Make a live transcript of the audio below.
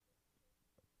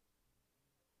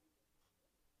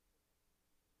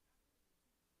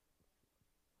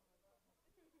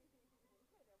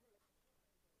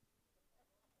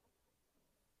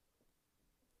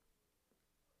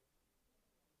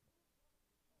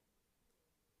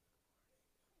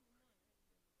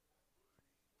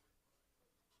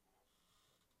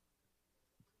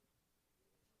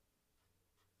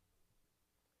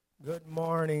Good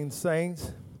morning,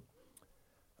 saints.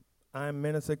 I'm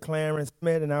Minister Clarence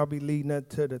Smith, and I'll be leading us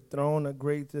to the throne of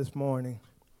grace this morning.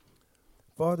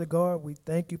 Father God, we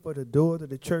thank you for the doors of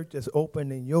the church that's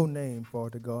open in your name,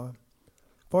 Father God.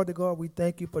 Father God, we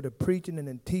thank you for the preaching and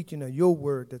the teaching of your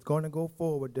word that's going to go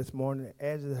forward this morning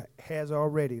as it has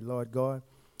already, Lord God.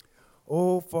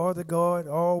 Oh, Father God,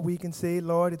 all we can say,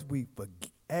 Lord, is we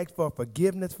ask for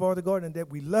forgiveness, Father God, and that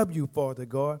we love you, Father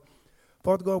God.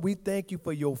 Father God, we thank you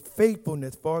for your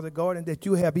faithfulness, Father God, and that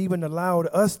you have even allowed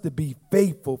us to be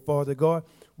faithful, Father God.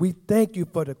 We thank you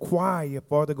for the choir,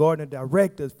 Father God, and the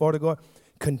directors, Father God.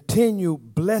 Continue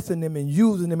blessing them and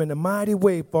using them in a mighty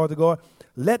way, Father God.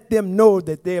 Let them know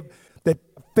that that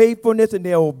faithfulness and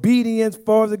their obedience,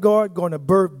 Father God, going to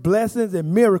birth blessings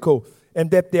and miracles,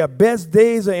 and that their best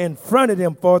days are in front of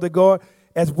them, Father God,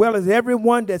 as well as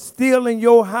everyone that's still in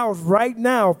your house right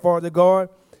now, Father God.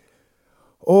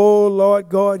 Oh, Lord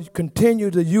God,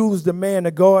 continue to use the man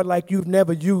of God like you've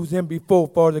never used him before,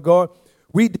 Father God.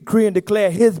 We decree and declare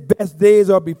his best days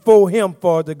are before him,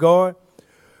 Father God.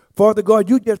 Father God,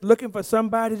 you're just looking for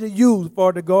somebody to use,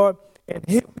 Father God. And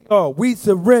here we are. We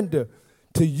surrender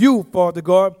to you, Father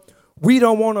God. We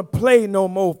don't want to play no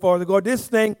more, Father God. This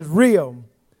thing is real.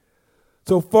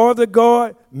 So, Father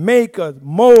God, make us,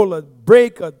 mold us,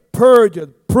 break us, purge us,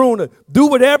 prune us. Do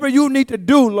whatever you need to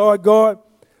do, Lord God,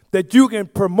 that you can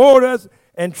promote us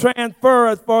and transfer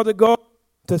us, Father God,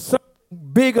 to something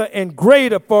bigger and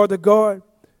greater, Father God.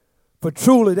 For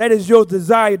truly, that is your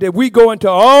desire, that we go into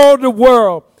all the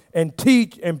world and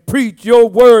teach and preach your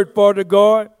word, Father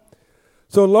God.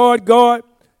 So, Lord God,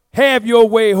 have your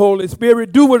way, Holy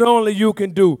Spirit. Do what only you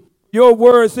can do. Your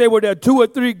word say, well, there are 2 or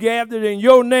 3 gathered in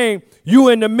your name, you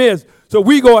in the midst. So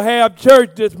we going to have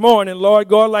church this morning, Lord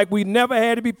God, like we never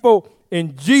had it before.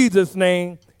 In Jesus'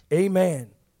 name, amen.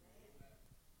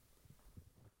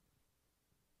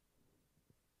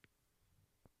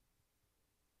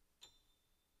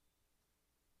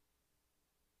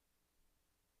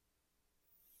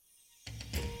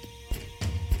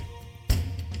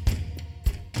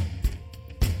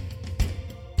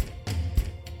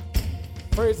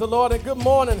 Praise the Lord and good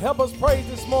morning. Help us praise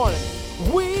this morning.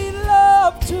 We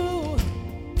love to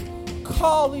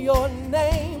call your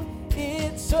name.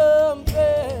 It's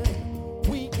something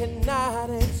we cannot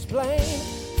explain.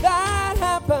 That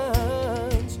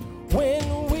happens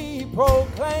when we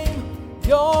proclaim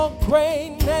your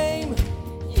great name.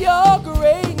 Your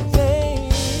great name.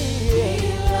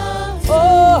 We love to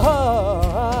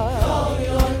call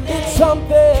your name. It's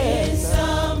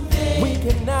something we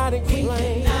cannot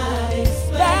explain.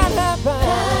 That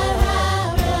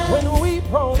happens when we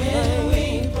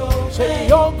proclaim. Say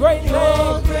your great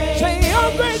name. Say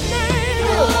your great name.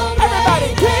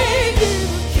 Everybody, King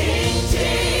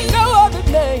Jesus. No other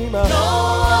name.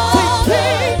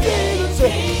 Say King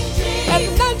Jesus. And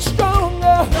none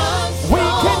stronger. We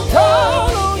can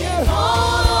call on you.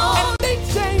 And they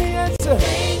say yes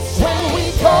when we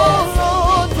call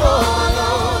on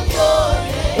you.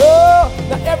 Oh,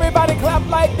 now everybody clap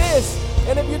like this.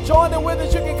 And if you're joining with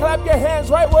us, you can clap your hands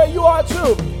right where you are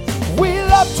too. We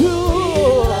love to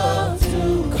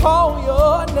call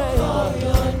your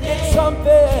name. It's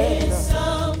something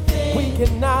we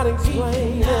cannot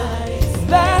explain.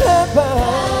 That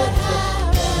happens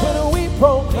when we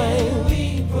proclaim.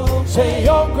 Say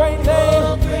your great name.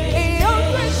 Your great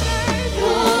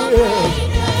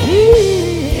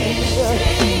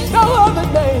name. No other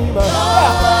name.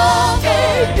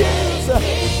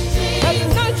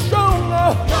 And not stronger.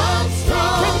 We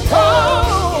can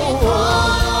call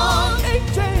on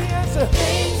angels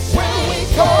when we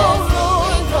call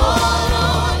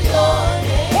on your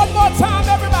name. One more time,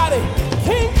 everybody.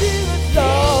 King Jesus,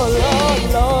 Lord,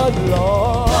 Lord,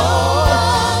 Lord.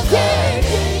 King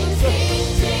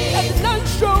Jesus, and none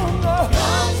stronger.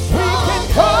 We can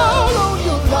call on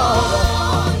you,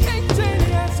 Lord.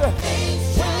 Angels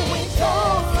when we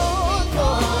call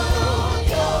on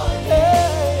your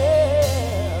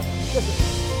name.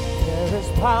 There is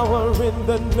power in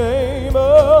the name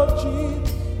of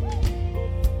Jesus.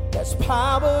 There's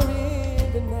power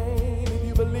in the name. If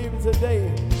you believe it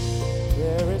today,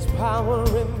 there is power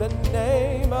in the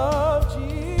name of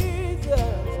Jesus.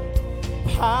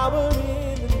 Power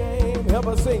in the name. Help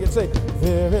us sing it. Say,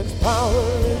 there is power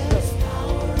in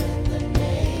the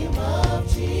name of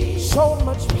Jesus. So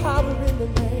much power in the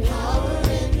name. Power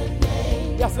in the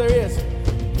name. Yes, there is.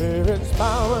 There is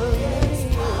power in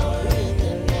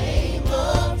the name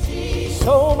of Jesus.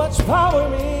 So much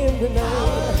power in the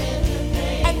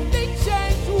name. And things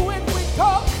change when we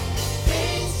call.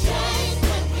 Things change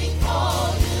when we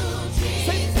call you Jesus.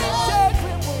 Things change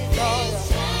when we call you. Things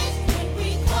change when we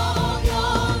call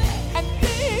your name.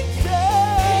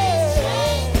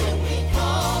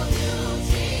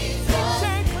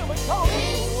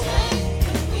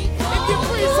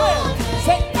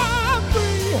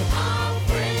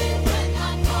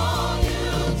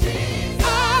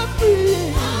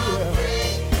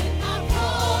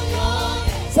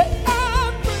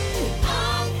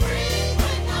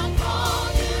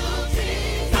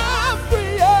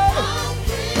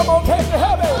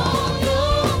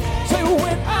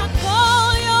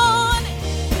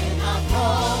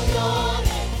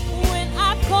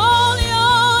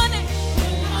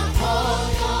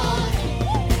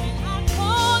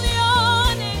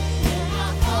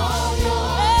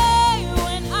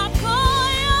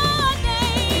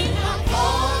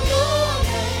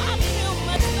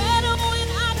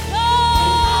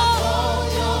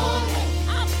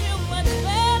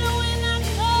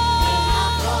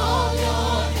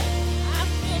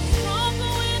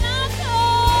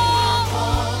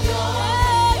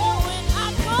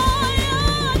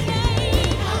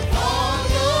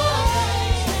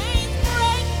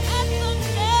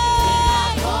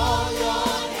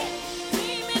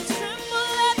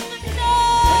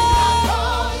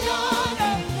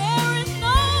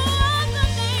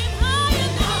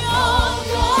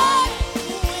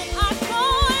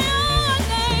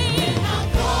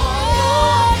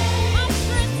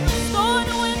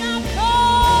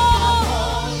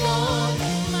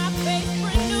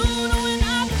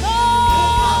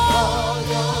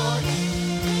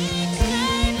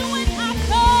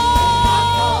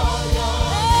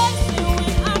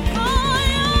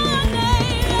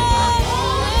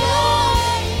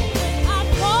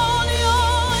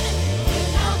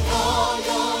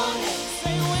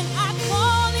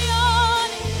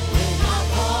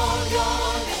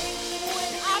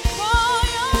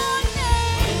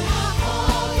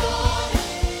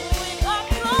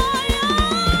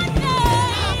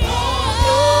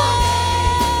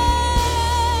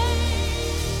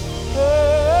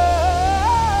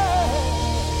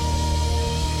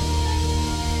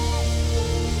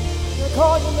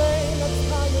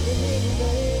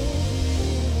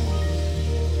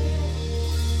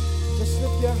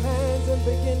 your hands and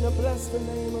begin to bless the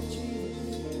name of Jesus.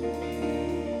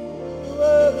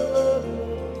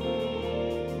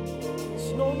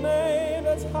 There's no name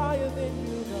that's higher than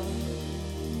you, God.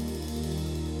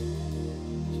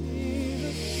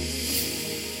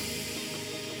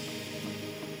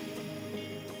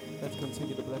 Let's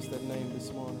continue to bless that name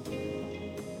this morning.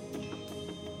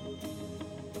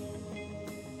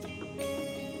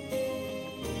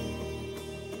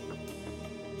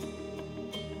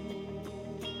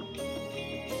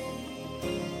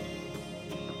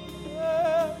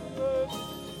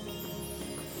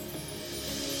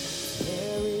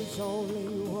 There is only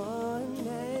one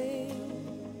name.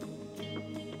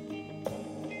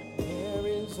 There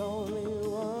is only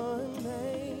one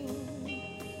name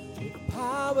with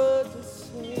power to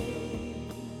save.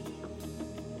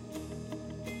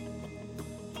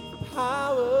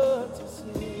 Power to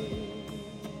save.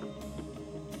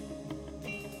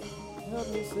 Help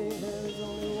me say there is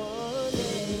only one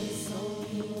name.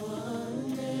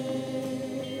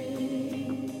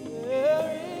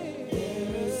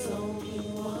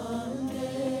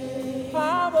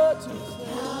 Power to save.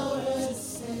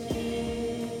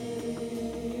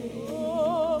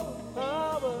 Oh,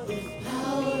 power to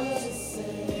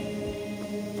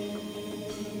save.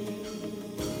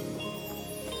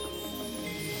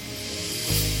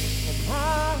 And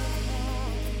our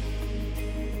God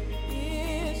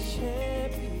is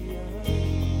champion.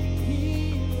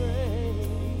 He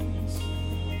reigns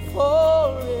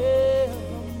forevermore.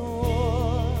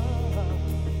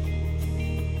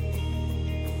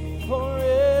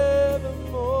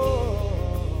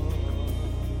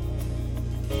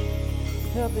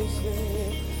 Help me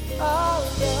say, our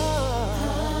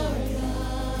God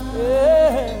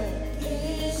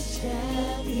is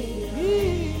champion.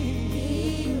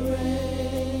 He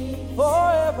reigns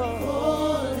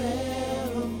forevermore.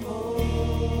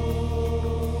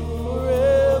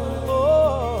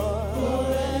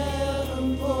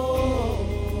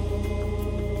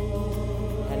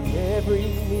 And every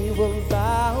knee will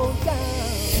bow down.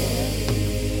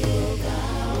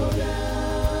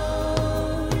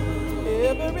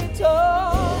 Every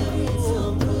tongue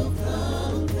will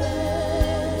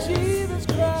confess Jesus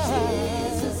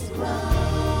Christ.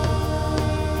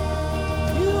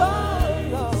 You are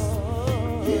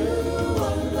Lord. You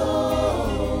are Lord.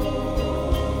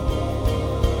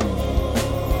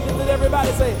 Did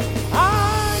everybody say,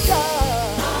 our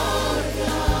God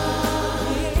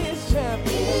is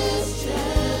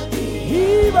champion. He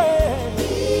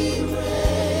reigns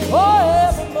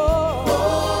forevermore.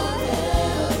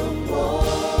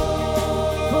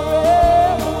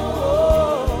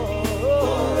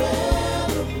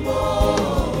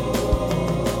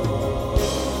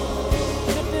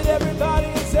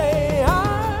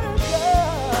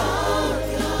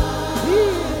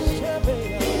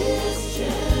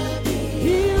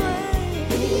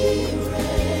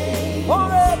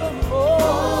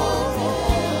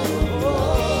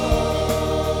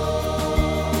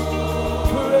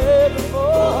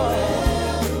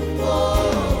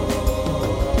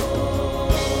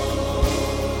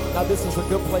 This is a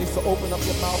good place to open up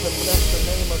your mouth and bless the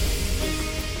name of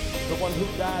Jesus, the one who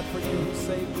died for you, who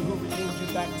saved you, who redeemed you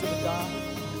back to God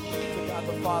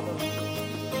the Father.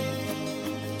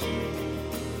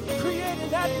 Create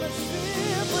an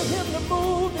atmosphere for him to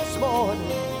move this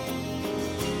morning.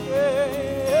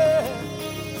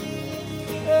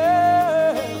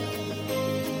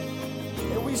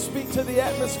 And we speak to the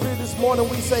atmosphere this morning.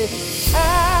 We say,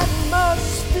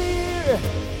 atmosphere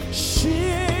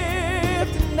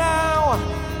shift now,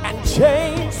 and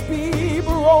chains be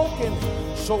broken.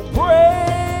 So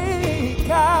break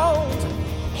out,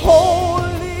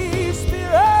 Holy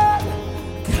Spirit,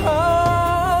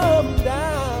 come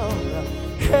down.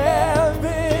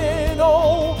 Heaven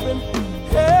open,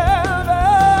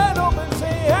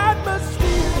 say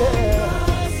atmosphere,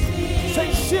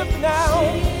 say shift now,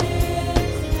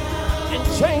 and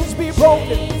chains be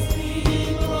broken.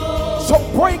 So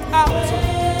break out,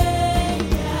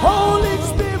 Holy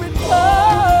Spirit,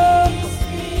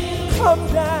 come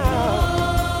down.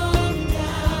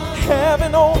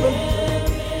 Heaven open,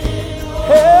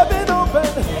 heaven open.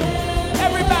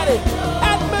 Everybody,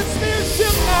 atmosphere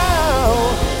shift now.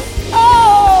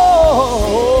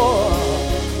 Oh,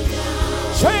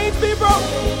 chains be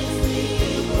broken.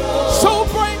 So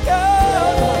break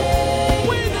out.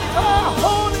 We need our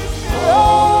Holy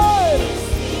Spirit.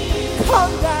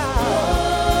 Come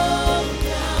down.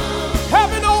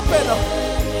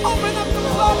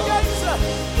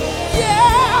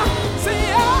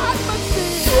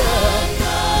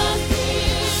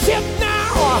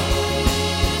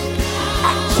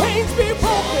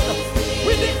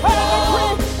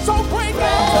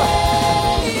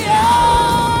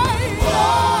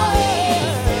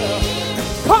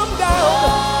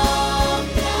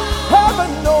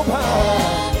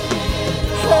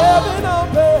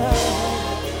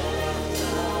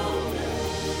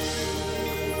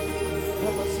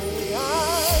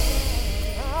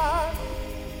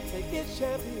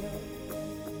 champion.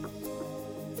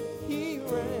 He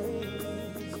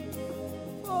reigns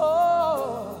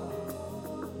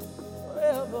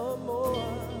forevermore.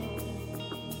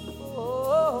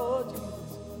 Oh,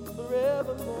 Jesus,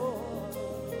 forevermore.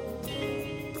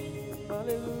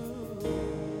 Hallelujah.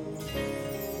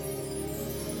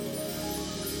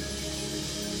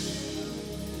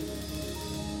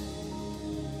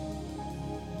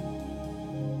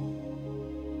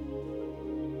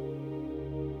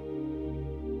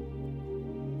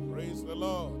 Praise the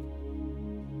Lord.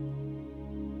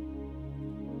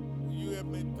 Will you help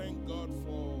me thank God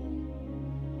for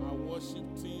our worship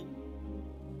team?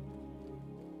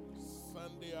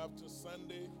 Sunday after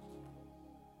Sunday,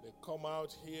 they come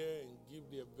out here and give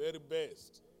their very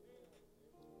best.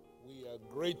 We are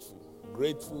grateful,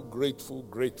 grateful, grateful,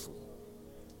 grateful.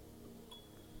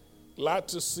 Glad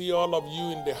to see all of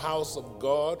you in the house of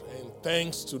God, and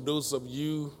thanks to those of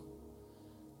you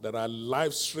that are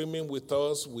live streaming with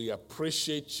us. We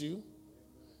appreciate you.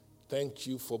 Thank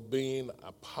you for being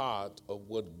a part of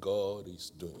what God is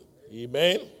doing.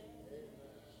 Amen.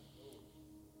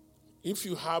 If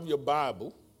you have your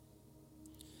Bible,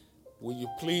 will you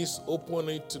please open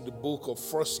it to the book of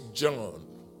 1 John,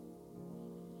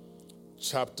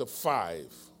 chapter 5,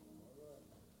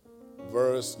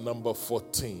 verse number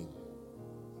 14.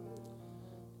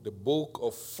 The book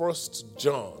of 1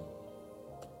 John,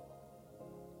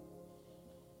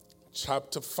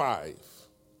 chapter 5,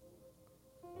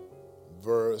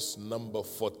 verse number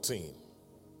 14.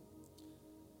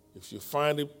 If you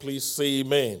find it, please say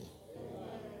amen. Amen.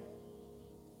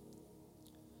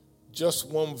 Just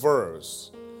one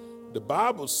verse. The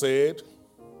Bible said,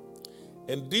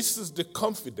 and this is the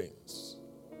confidence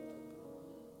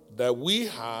that we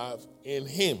have in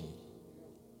him,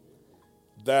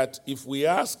 that if we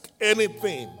ask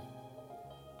anything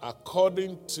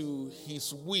according to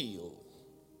his will,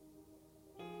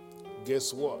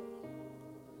 guess what?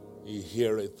 He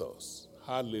heareth us.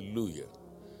 Hallelujah.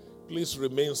 Please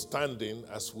remain standing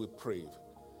as we pray.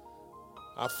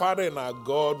 Our Father and our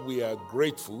God, we are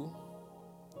grateful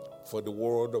for the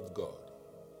word of God.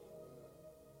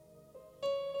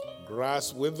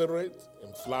 Grass withereth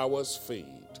and flowers fade,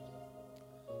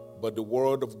 but the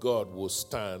word of God will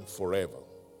stand forever.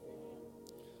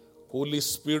 Holy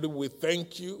Spirit, we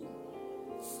thank you.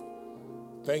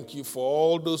 Thank you for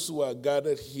all those who are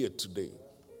gathered here today.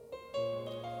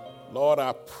 Lord,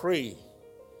 I pray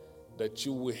that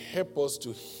you will help us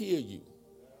to hear you.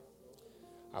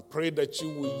 I pray that you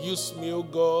will use me, O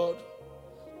God,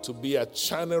 to be a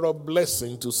channel of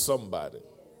blessing to somebody.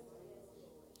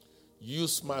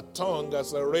 Use my tongue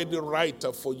as a ready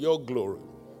writer for your glory.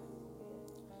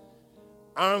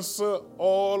 Answer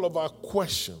all of our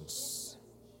questions.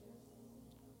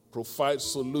 Provide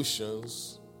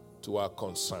solutions to our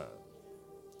concern.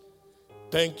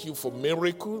 Thank you for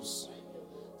miracles.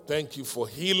 Thank you for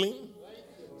healing.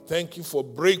 Thank you for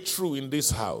breakthrough in this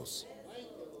house.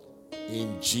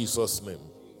 In Jesus' name,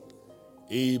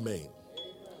 amen.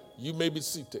 You may be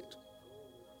seated.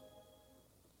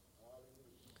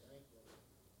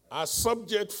 Our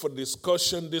subject for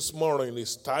discussion this morning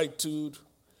is titled,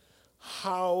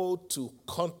 How to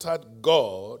Contact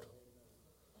God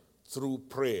Through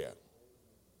Prayer.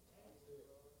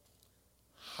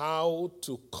 How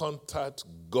to contact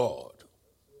God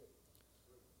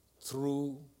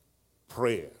through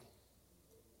prayer.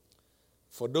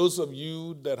 For those of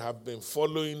you that have been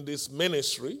following this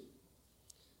ministry,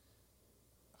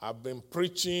 I've been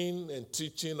preaching and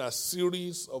teaching a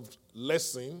series of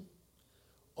lessons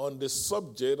on the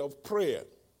subject of prayer.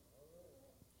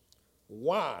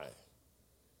 Why?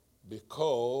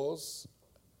 Because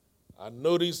I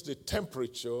noticed the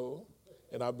temperature,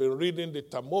 and I've been reading the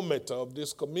thermometer of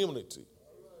this community.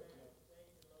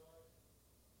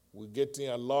 We're getting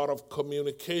a lot of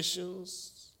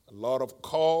communications, a lot of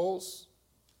calls,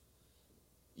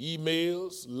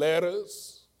 emails,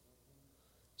 letters.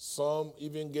 Some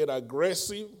even get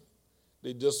aggressive.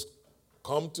 They just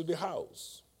come to the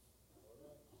house,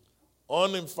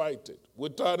 uninvited,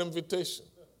 without invitation.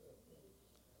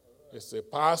 They say,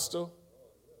 Pastor,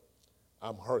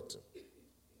 I'm hurting.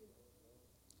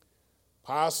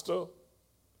 Pastor,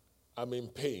 I'm in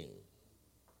pain.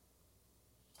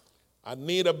 I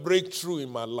need a breakthrough in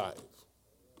my life.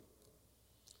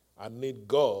 I need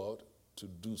God to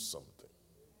do something.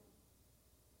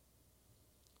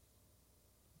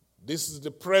 This is the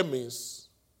premise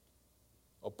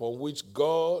upon which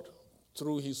God,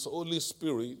 through his Holy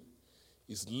Spirit,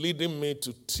 is leading me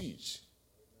to teach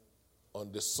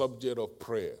on the subject of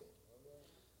prayer.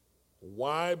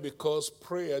 Why? Because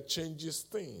prayer changes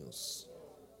things.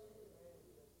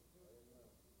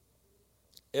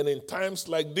 And in times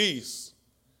like these,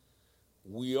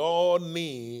 we all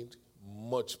need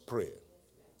much prayer.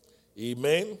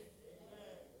 Amen?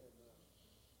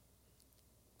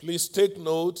 Please take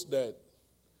note that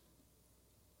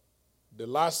the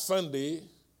last Sunday,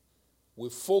 we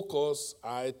focus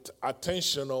our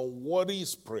attention on what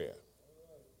is prayer.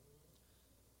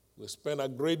 We spent a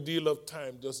great deal of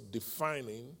time just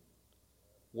defining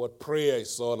what prayer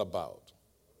is all about.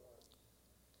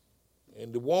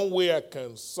 And the one way I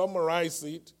can summarize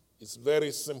it is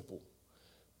very simple.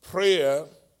 Prayer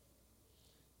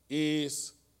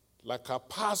is like a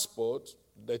passport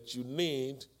that you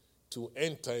need to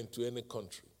enter into any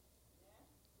country.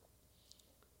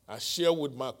 I shared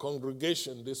with my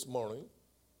congregation this morning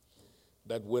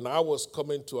that when I was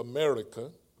coming to America,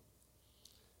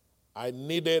 I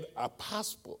needed a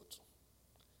passport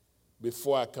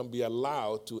before I can be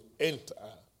allowed to enter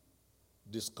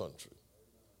this country.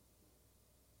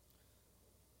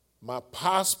 My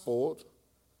passport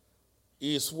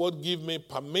is what gives me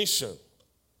permission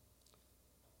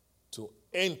to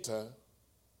enter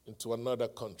into another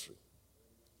country.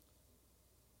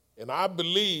 And I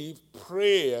believe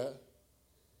prayer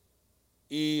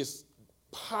is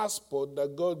passport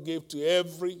that God gave to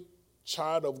every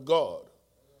child of God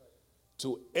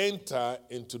to enter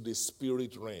into the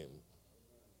spirit realm.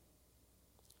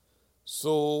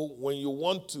 So when you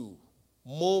want to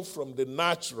move from the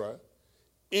natural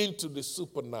into the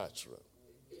supernatural,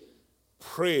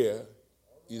 prayer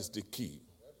is the key.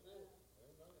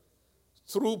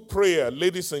 Through prayer,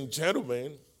 ladies and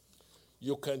gentlemen,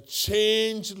 you can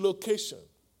change location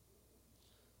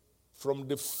from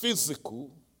the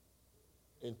physical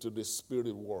into the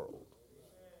spirit world.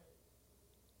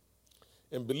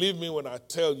 And believe me when I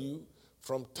tell you,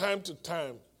 from time to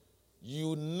time,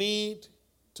 you need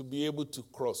to be able to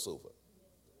cross over.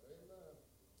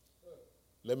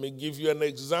 Let me give you an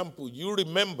example. You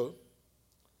remember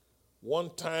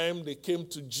one time they came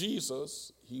to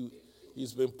Jesus.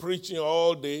 He's been preaching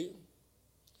all day.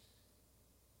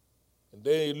 And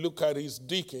then you look at his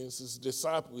deacons, his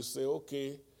disciples, say,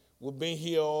 okay, we've been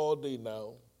here all day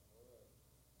now.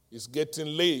 It's getting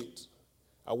late.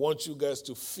 I want you guys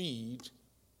to feed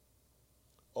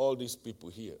all these people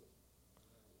here.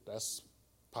 That's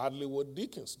partly what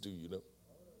deacons do, you know.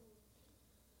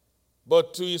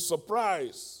 But to his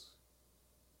surprise,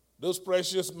 those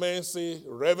precious men say,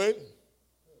 Reverend,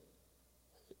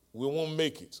 we won't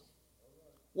make it.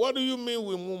 What do you mean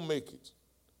we won't make it?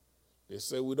 They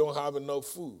say we don't have enough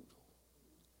food.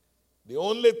 The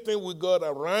only thing we got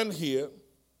around here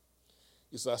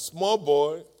is a small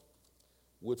boy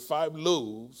with 5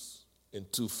 loaves and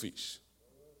 2 fish.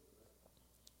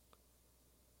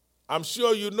 I'm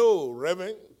sure you know,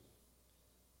 Reverend,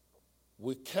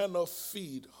 we cannot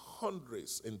feed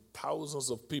hundreds and thousands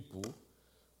of people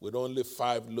with only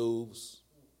 5 loaves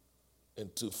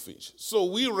and 2 fish. So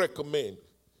we recommend.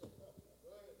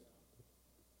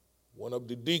 One of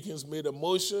the deacons made a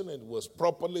motion and was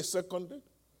properly seconded.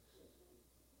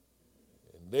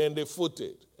 And then they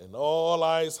footed, and all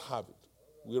eyes have it.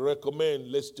 We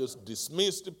recommend let's just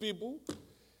dismiss the people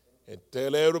and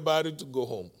tell everybody to go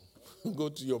home. Go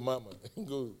to your mama.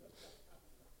 Go.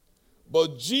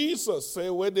 But Jesus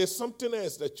said, well, there's something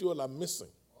else that you all are missing.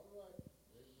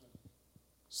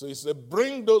 So he said,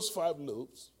 bring those 5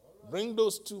 loaves, bring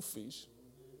those 2 fish.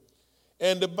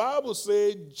 And the Bible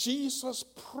says Jesus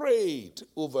prayed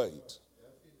over it.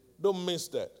 Don't miss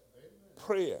that.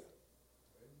 Prayer.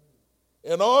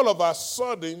 And all of a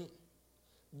sudden,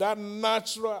 that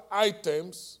natural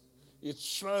items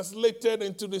is translated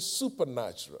into the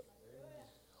supernatural.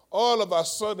 All of a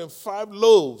sudden, 5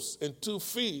 loaves and 2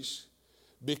 fish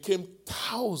became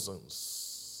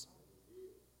thousands.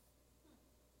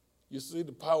 You see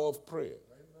the power of prayer.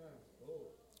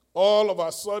 All of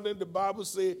a sudden, the Bible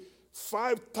says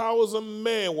 5,000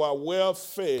 men were well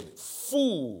fed,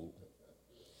 full.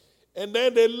 And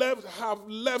then they have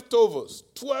leftovers,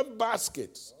 12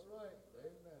 baskets.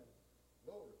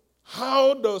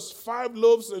 How does 5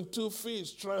 loaves and 2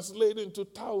 fish translate into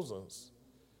thousands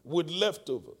with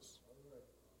leftovers?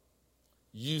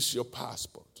 Use your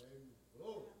passport.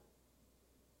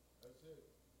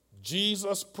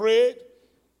 Jesus prayed,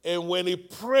 and when he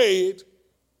prayed,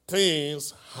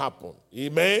 things happened.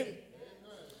 Amen?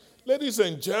 Ladies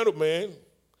and gentlemen,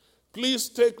 please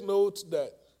take note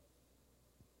that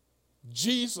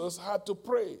Jesus had to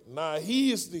pray. Now,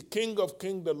 he is the King of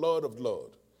Kings, the Lord of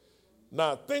Lords.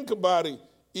 Now, think about it.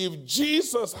 If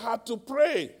Jesus had to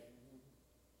pray,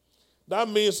 that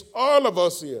means all of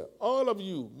us here, all of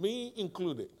you, me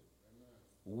included,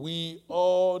 we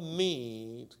all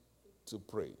need to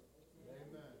pray.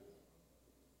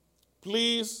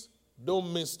 Please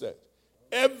don't miss that.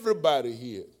 Everybody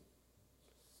here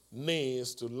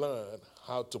needs to learn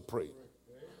how to pray.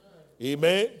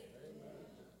 Amen?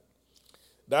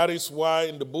 That is why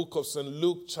in the book of St.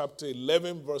 Luke, chapter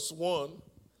 11, verse 1,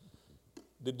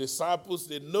 the disciples,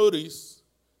 they noticed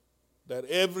that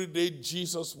every day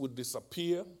Jesus would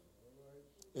disappear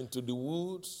into the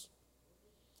woods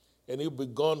and he'd be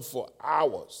gone for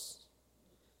hours.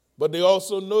 But they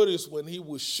also noticed when he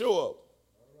would show up,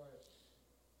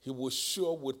 he would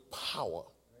show up with power.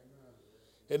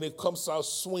 And he comes out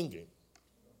swinging.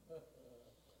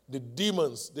 The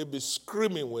demons, they'd be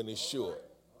screaming when he showed up.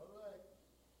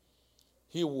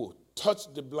 He would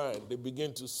touch the blind, they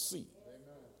begin to see.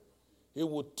 He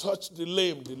would touch the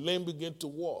lame begin to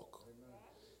walk.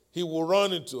 He would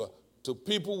run into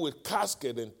people with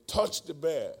casket and touch the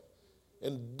bear,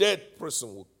 and dead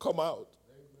person would come out.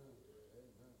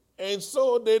 And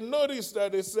so they noticed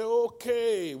that. They said,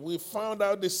 okay, we found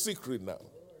out the secret now.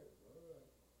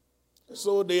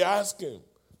 So they asked him,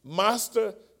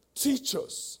 Master, teach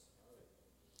us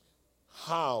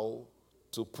how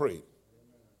to pray.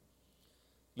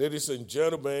 Ladies and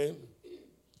gentlemen,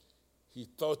 he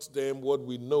taught them what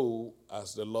we know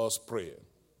as the Lord's Prayer.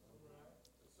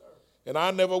 And I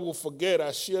never will forget,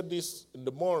 I shared this in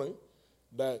the morning,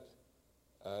 that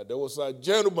there was a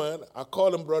gentleman, I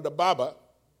call him Brother Baba.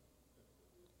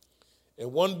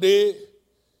 And one day,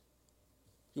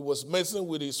 he was messing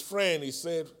with his friend. He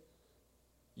said,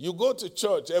 you go to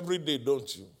church every day,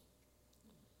 don't you?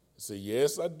 He said,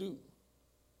 yes, I do.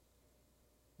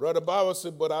 Brother Baba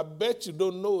said, but I bet you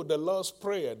don't know the Lord's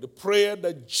Prayer, the prayer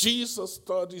that Jesus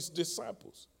taught his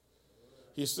disciples.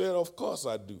 He said, of course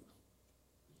I do.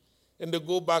 And they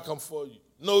go back and forth.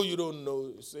 No, you don't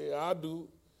know. You say, I do.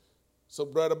 So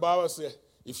Brother Baba said,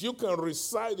 if you can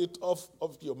recite it off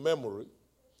of your memory,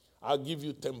 I'll give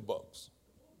you $10.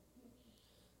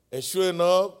 And sure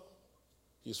enough,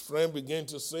 his friend began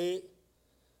to say,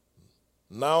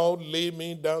 now lay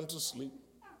me down to sleep.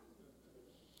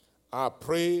 I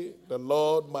pray the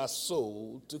Lord my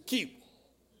soul to keep.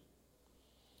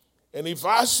 And if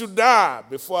I should die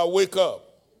before I wake up,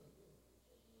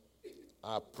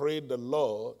 I pray the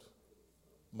Lord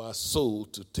my soul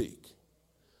to take.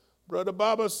 Brother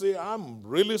Baba said, I'm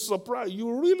really surprised.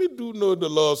 You really do know the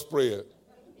Lord's Prayer.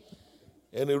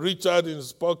 And he reached out in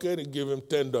his pocket and gave him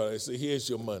 $10. He said, here's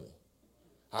your money.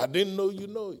 I didn't know you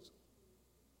know it.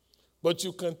 But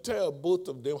you can tell both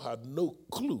of them had no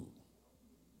clue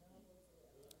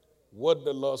what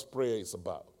the Lord's Prayer is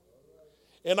about.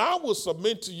 And I will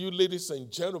submit to you, ladies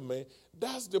and gentlemen,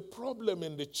 that's the problem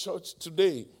in the church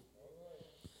today.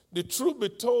 The truth be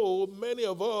told, many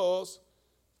of us,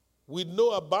 we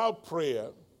know about prayer,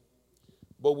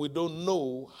 but we don't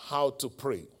know how to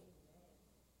pray.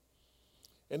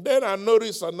 And then I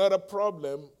noticed another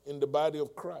problem in the body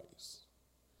of Christ.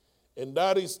 And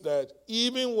that is that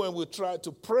even when we try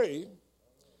to pray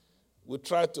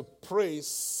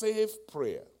safe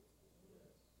prayer.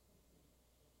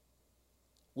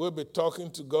 We'll be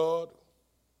talking to God,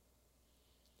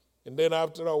 and then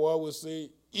after a while we'll say,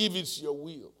 if it's your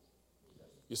will.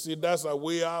 You see, that's a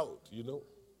way out, you know.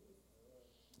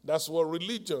 That's what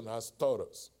religion has taught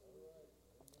us.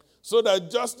 So that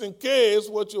just in case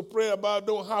what you pray about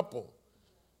don't happen,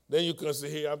 then you can say,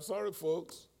 hey, I'm sorry,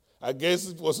 folks. I guess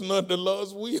it was not the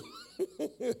Lord's will.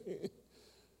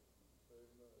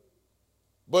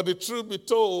 But the truth be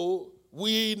told,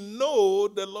 we know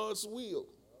the Lord's will.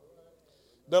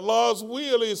 The Lord's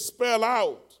will is spelled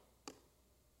out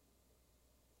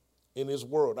in his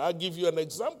word. I'll give you an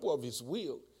example of his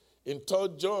will. In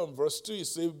 3 John verse 2, he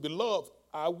says, beloved,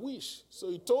 I wish.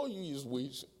 So he told you his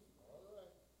wish.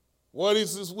 What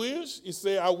is his wish? He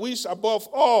said, I wish above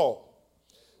all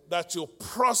that you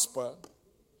prosper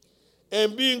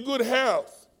and be in good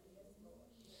health,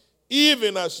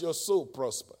 even as your soul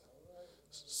prosper.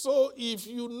 So if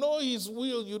you know his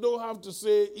will, you don't have to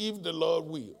say, if the Lord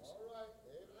wills,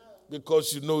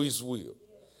 because you know his will.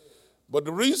 But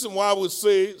the reason why I would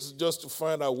say is just to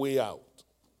find our way out.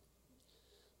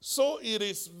 So it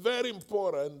is very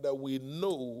important that we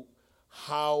know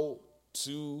how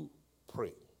to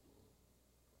pray.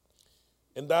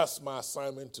 And that's my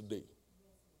assignment today.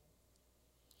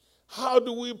 How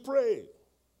do we pray?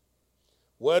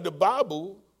 Well, the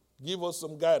Bible gives us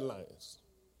some guidelines.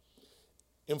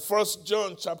 In 1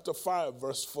 John chapter 5,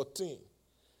 verse 14,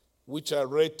 which I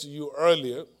read to you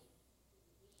earlier,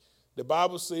 the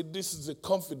Bible says this is the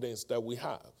confidence that we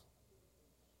have.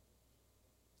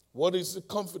 What is the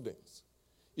confidence?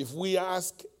 If we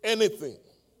ask anything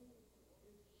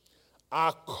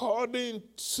according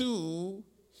to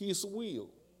his will,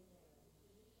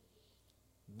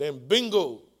 then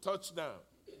bingo, touchdown.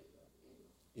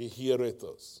 He heareth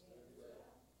us.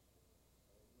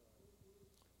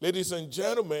 Ladies and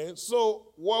gentlemen, so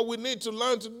what we need to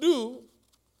learn to do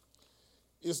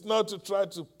is not to try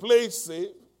to play safe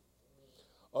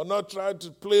or not try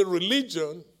to play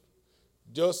religion.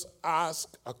 Just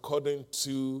ask according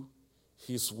to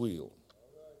his will.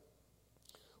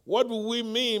 What do we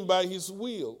mean by his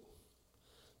will?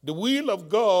 The will of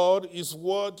God is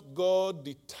what God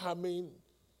determined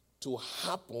to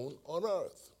happen on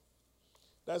earth.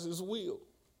 That's his will.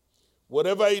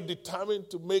 Whatever he determined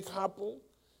to make happen,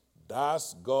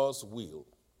 that's God's will.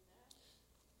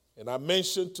 And I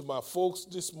mentioned to my folks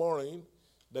this morning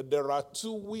that there are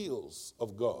two wills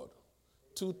of God,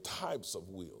 two types of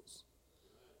wills.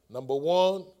 Number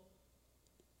one,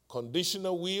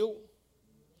 conditional will,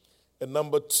 and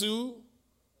number two,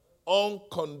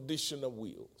 unconditional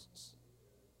wills.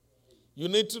 You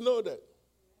need to know that.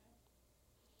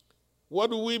 What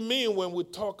do we mean when we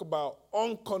talk about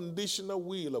unconditional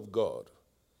will of God?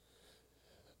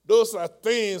 Those are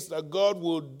things that God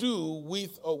will do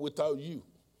with or without you,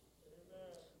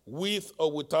 with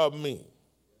or without me.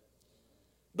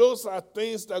 Those are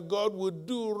things that God will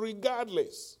do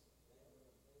regardless.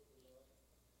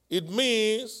 It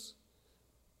means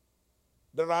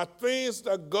there are things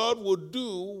that God will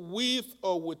do with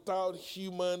or without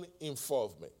human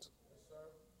involvement.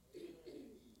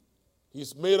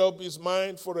 He's made up his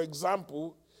mind, for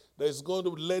example, that he's going to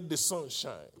let the sun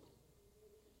shine.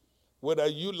 Whether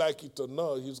you like it or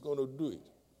not, he's going to do it.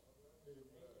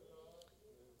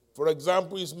 For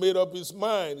example, he's made up his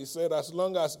mind. He said, as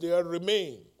long as there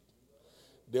remain,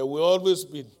 there will always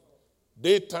be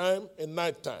daytime and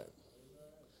nighttime.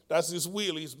 That's his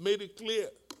will. He's made it clear.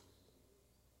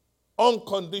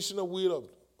 Unconditional will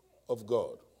of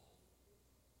God.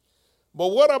 But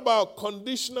what about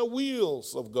conditional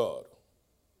wills of God?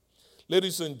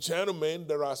 Ladies and gentlemen,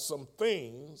 there are some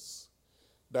things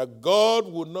that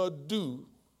God will not do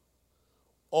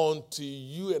until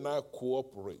you and I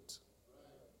cooperate.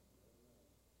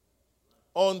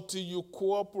 Until you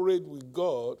cooperate with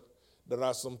God, there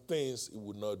are some things he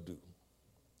will not do.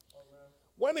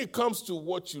 When it comes to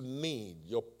what you need,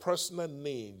 your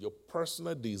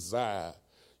personal desire,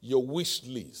 your wish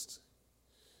list,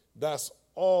 that's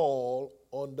all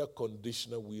under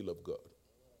conditional will of God.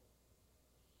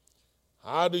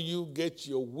 How do you get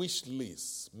your wish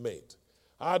list met?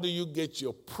 How do you get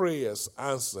your prayers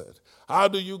answered? How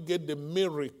do you get the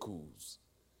miracles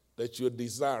that you're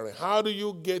desiring? How do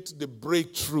you get the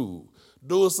breakthrough?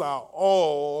 Those are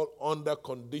all under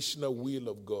conditional will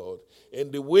of God.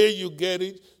 And the way you get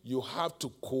it, you have to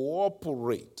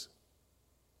cooperate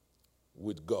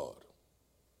with God.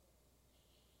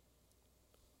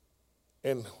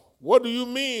 And what do you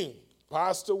mean,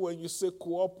 Pastor, when you say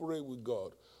cooperate with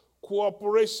God?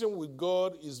 Cooperation with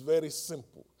God is very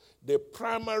simple. The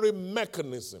primary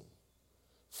mechanism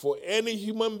for any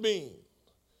human being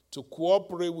to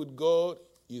cooperate with God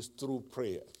is through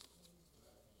prayer.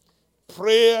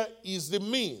 Prayer is the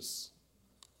means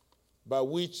by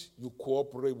which you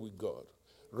cooperate with God.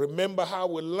 Remember how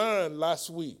we learned last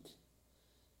week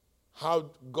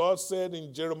how God said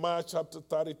in Jeremiah chapter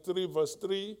 33, verse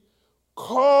 3,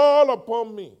 call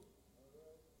upon me,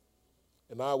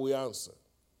 and I will answer.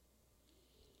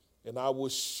 And I will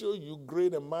show you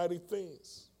great and mighty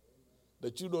things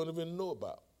that you don't even know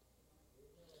about.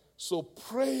 So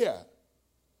prayer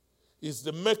is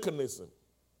the mechanism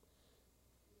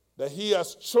that he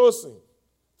has chosen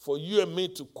for you and me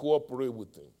to cooperate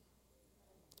with him.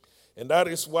 And that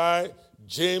is why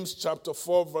James chapter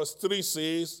 4 verse 3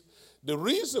 says, the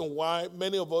reason why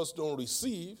many of us don't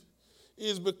receive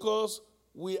is because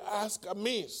we ask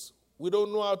amiss. We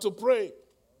don't know how to pray.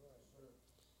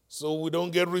 So we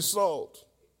don't get result.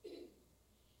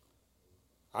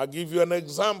 I'll give you an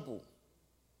example.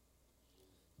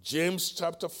 James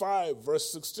chapter 5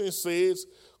 verse 16 says,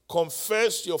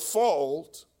 confess your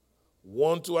fault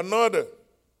one to another.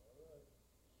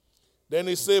 Then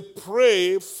he said,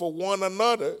 pray for one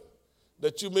another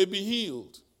that you may be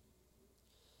healed.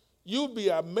 You'll be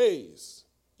amazed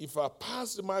if I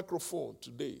pass the microphone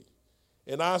today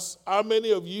and ask how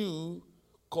many of you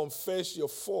confess your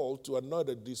fault to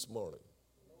another this morning.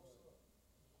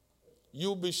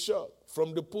 You'll be shocked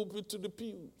from the pulpit to the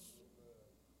pews.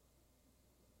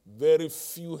 Very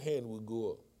few hands will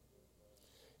go up.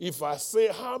 If I say,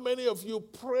 how many of you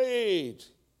prayed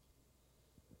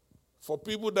for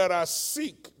people that are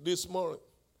sick this morning?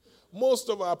 Most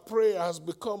of our prayer has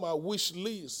become a wish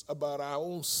list about our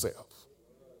own self.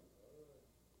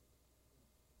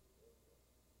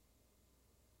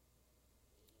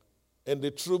 And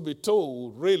the truth be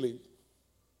told, really,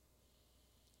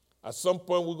 At some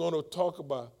point, we're going to talk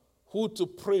about who to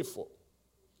pray for.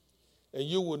 And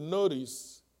you will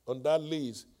notice on that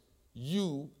list,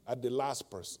 you are the last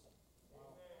person.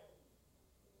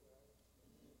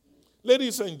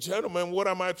 Ladies and gentlemen, what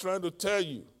am I trying to tell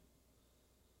you?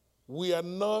 We are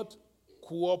not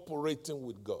cooperating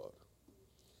with God.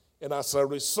 And as a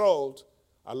result,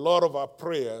 a lot of our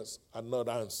prayers are not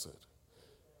answered.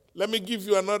 Let me give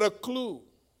you another clue.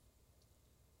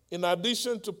 In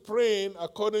addition to praying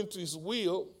according to his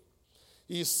will,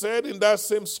 he said in that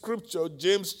same scripture,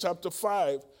 James chapter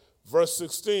 5, verse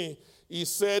 16, he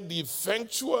said, the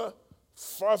effectual,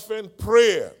 fervent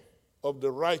prayer of the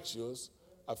righteous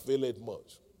availeth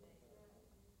much.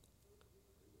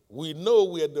 We know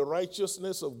we are the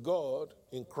righteousness of God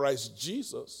in Christ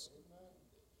Jesus.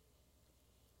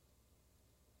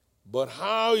 But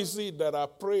how is it that our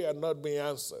prayer not being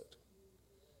answered?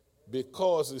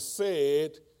 Because it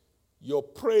said your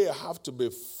prayer have to be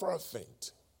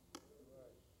fervent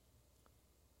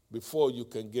before you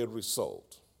can get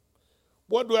result.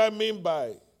 What do I mean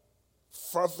by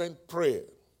fervent prayer?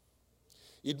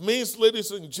 It means,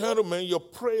 ladies and gentlemen, your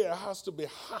prayer has to be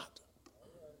hot.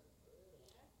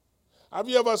 Have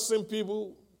you ever seen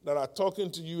people that are talking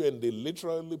to you and they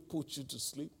literally put you to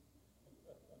sleep?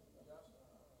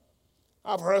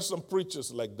 I've heard some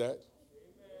preachers like that.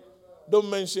 Don't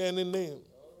mention any name.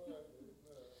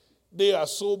 They are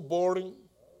so boring.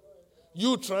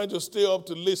 You trying to stay up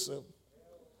to listen,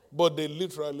 but they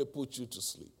literally put you to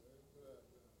sleep.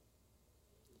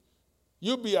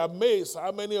 You'll be amazed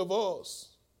how many of us,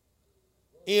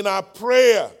 in our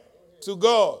prayer to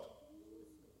God,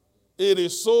 it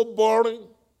is so boring,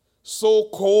 so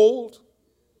cold,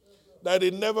 that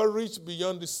it never reached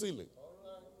beyond the ceiling.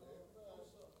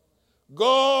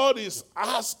 God is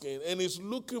asking and is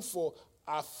looking for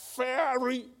a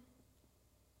fiery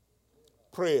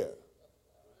prayer,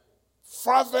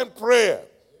 fervent prayer.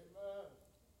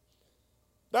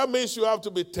 That means you have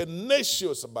to be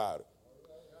tenacious about it.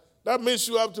 That means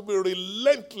you have to be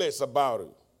relentless about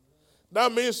it.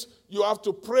 That means you have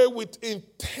to pray with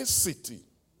intensity.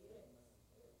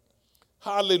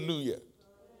 Hallelujah.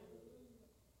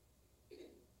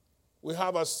 We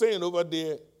have a saying over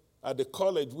there at the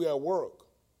college where I work.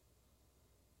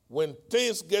 When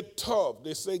things get tough,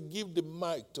 they say, give the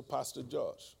mic to Pastor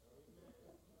Josh.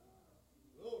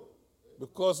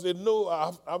 Because they know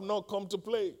I've not come to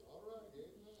play.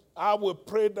 I will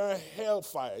pray down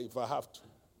hellfire if I have to.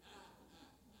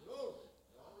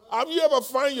 Have you ever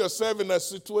find yourself in a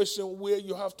situation where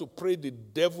you have to pray the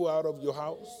devil out of your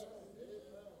house?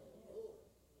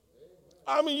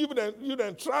 I mean, you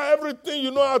done try everything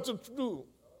you know how to do.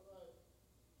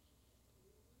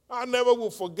 I never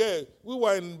will forget, we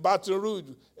were in Baton Rouge,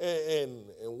 and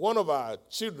one of our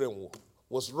children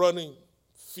was running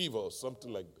fever or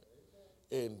something like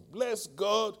that. And bless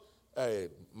God,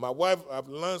 my wife, I've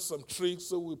learned some tricks,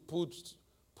 so we put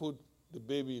the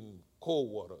baby in cold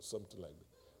water, something like that.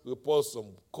 We pour some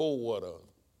cold water.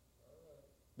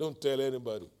 Don't tell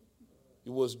anybody.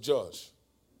 It was Josh.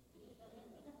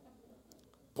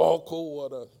 Pour cold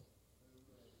water.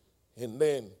 And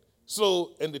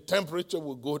the temperature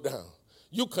will go down.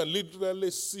 You can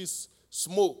literally see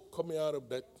smoke coming out of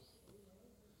that.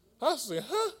 I said,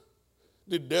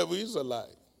 the devil is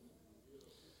alive.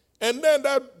 And then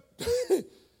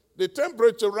the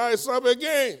temperature rises up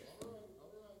again.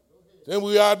 Then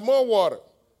we add more water.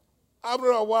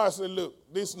 After a while, I said, look,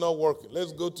 this is not working.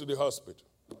 Let's go to the hospital.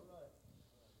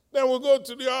 Then we go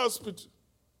to the hospital.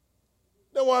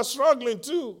 They were struggling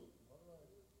too.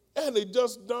 And it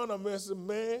just dawned on me, I said,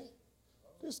 man,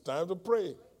 it's time to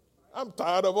pray. I'm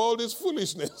tired of all this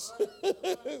foolishness.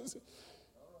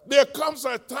 There comes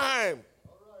a time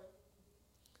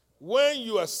when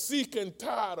you are sick and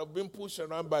tired of being pushed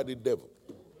around by the devil.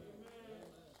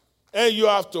 And you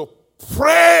have to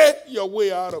pray your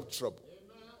way out of trouble.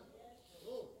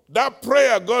 That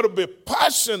prayer got to be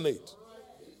passionate.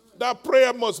 That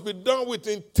prayer must be done with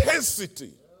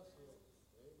intensity.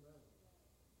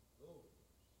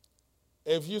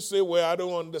 If you say, well, I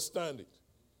don't understand it,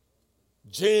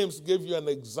 James gave you an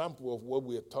example of what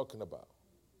we are talking about.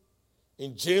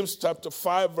 In James chapter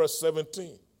 5, verse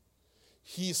 17,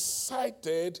 he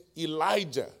cited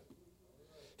Elijah.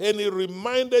 And he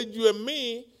reminded you and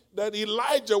me that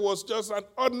Elijah was just an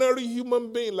ordinary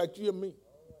human being like you and me.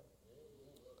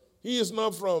 He is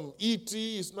not from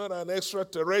E.T., he's not an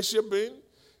extraterrestrial being.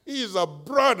 He is a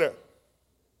brother.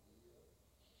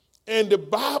 And the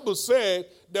Bible said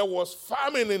there was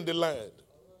famine in the land.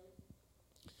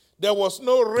 There was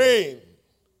no rain.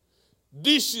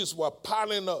 Dishes were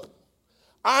piling up.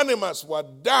 Animals were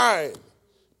dying.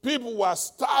 People were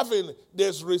starving.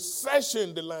 There's recession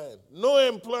in the land. No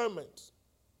employment.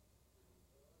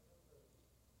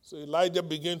 So Elijah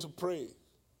began to pray.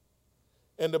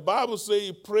 And the Bible says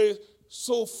he prayed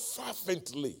so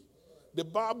fervently. The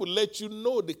Bible lets you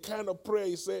know the kind of prayer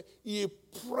he said. He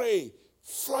prayed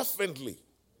fervently.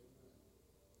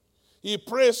 He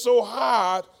prayed so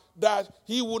hard that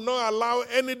he would not allow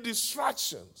any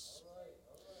distractions.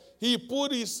 He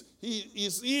put his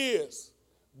ears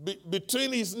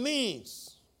between his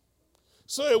knees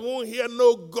so he won't hear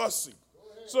no gossip,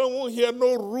 so he won't hear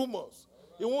no rumors,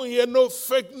 he won't hear no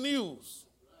fake news.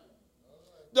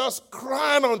 Just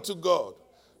crying unto God,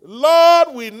 Lord,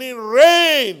 we need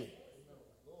rain.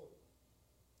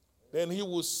 Then he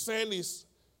will send his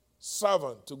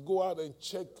servant to go out and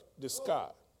check the sky.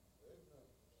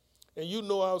 And you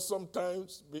know how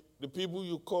sometimes the people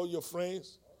you call your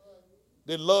friends,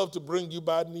 they love to bring you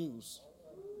bad news.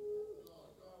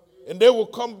 And they will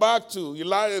come back to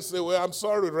Elijah and say, well, I'm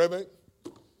sorry, Reverend.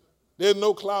 There's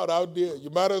no cloud out there. You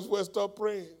might as well stop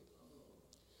praying.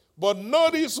 But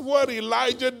notice what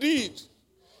Elijah did.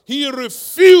 He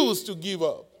refused to give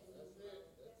up.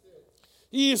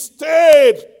 He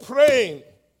stayed praying.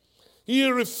 He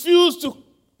refused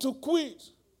to quit.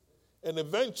 And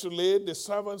eventually the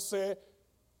servant said,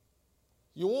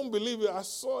 you won't believe it, I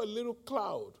saw a little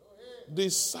cloud the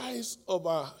size of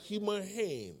a human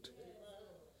hand.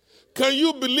 Can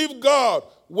you believe God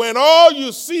when all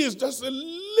you see is just a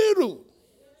little?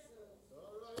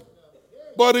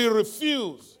 But he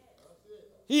refused.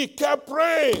 He kept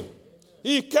praying.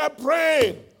 He kept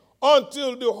praying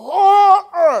until the whole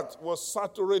earth was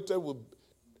saturated with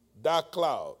that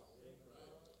cloud.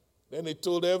 Then he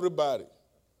told everybody,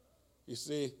 he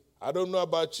said, I don't know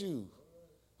about you.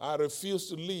 I refuse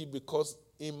to leave because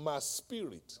in my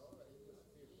spirit,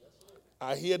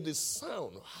 I hear the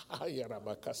sound. I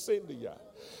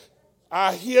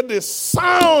hear the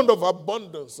sound of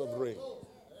abundance of rain.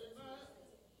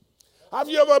 Have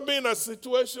you ever been in a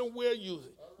situation where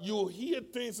you hear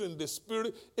things in the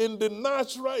spirit? In the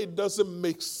natural, it doesn't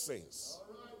make sense.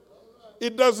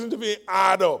 It doesn't even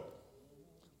add up.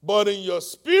 But in your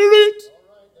spirit,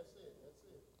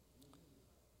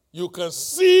 you can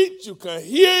see it, you can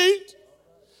hear it,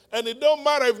 and it don't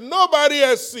matter if nobody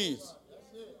else sees.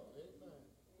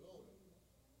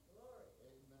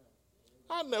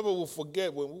 I never will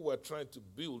forget when we were trying to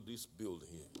build this building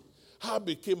here, how it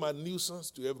became a nuisance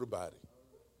to everybody.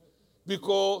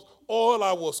 Because all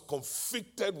I was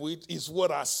conflicted with is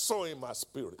what I saw in my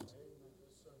spirit.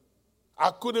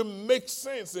 I couldn't make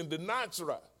sense in the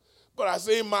natural. But I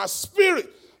say in my spirit,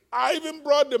 I even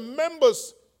brought the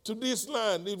members to this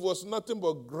land. It was nothing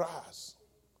but grass.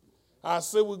 I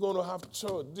said we're going to have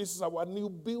church. This is our new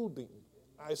building.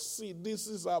 I see this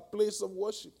is our place of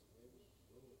worship.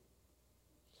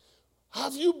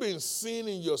 Have you been seeing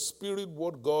in your spirit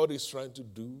what God is trying to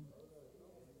do?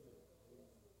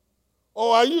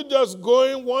 Or are you just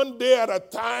going one day at a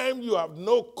time? You have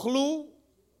no clue.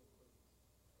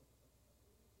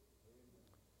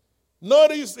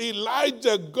 Notice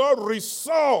Elijah got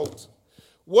result.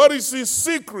 What is his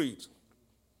secret?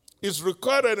 It's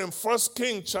recorded in 1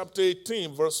 Kings chapter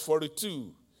 18, verse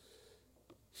 42.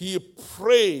 He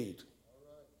prayed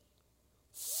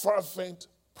fervent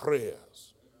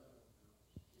prayers.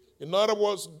 In other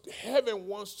words, heaven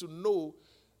wants to know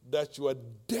that you are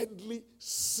deadly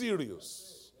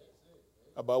serious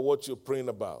about what you're praying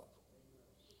about.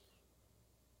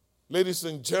 Ladies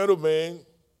and gentlemen,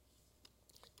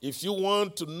 if you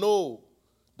want to know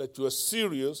that you are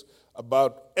serious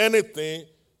about anything,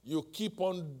 you keep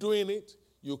on doing it.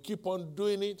 You keep on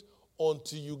doing it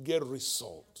until you get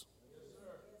result.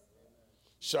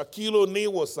 Shaquille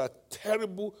O'Neal was a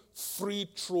terrible free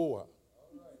thrower.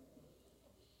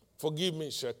 Forgive me,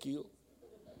 Shaquille.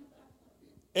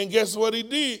 And guess what he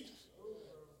did?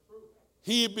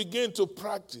 He began to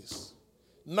practice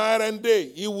night and day.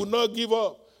 He would not give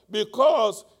up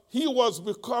because he was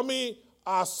becoming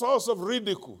a source of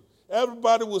ridicule.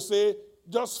 Everybody would say,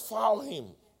 just foul him.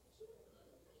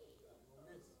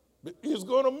 He's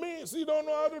going to miss. He don't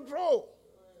know how to throw.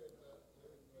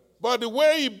 But the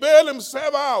way he bailed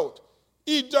himself out,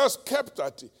 he just kept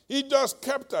at it. He just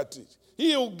kept at it.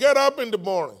 He'll get up in the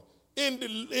morning.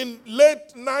 In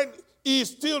late night,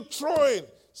 he's still throwing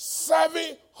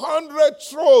 700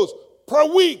 throws per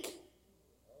week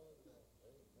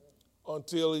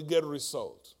until he get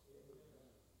result.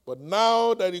 But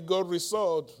now that he got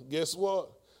result, guess what?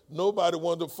 Nobody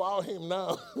wants to foul him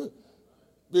now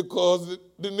because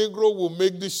the Negro will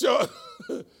make the shot.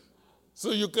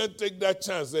 So you can't take that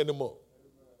chance anymore.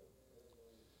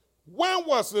 When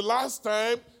was the last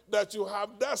time that you have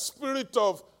that spirit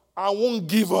of, I won't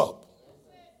give up.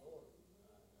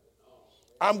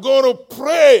 I'm going to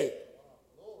pray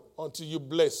until you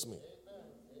bless me.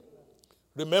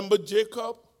 Remember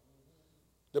Jacob?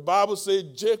 The Bible says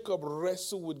Jacob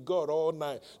wrestled with God all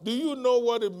night. Do you know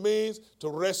what it means to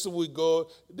wrestle with God?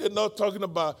 They're not talking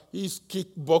about he's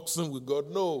kickboxing with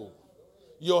God. No.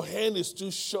 Your hand is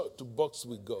too short to box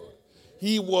with God.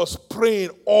 He was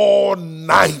praying all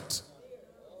night.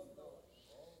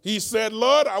 He said,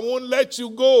 Lord, I won't let you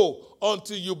go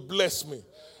until you bless me.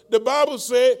 The Bible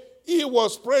says he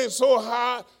was praying so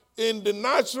hard in the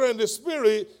natural and the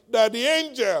spirit that the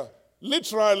angel,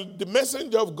 literally the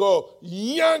messenger of God,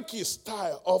 yanked his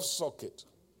tire off socket.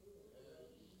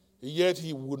 Yet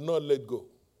he would not let go.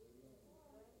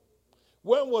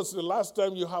 When was the last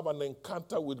time you have an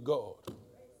encounter with God?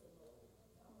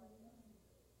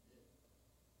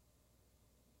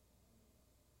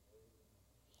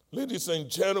 Ladies and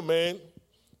gentlemen,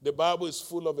 the Bible is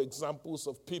full of examples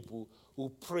of people who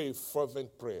pray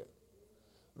fervent prayer.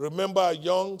 Remember a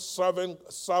young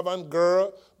servant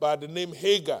girl by the name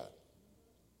Hagar.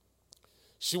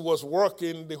 She was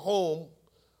working in the home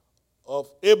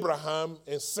of Abraham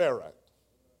and Sarah.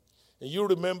 And you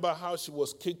remember how she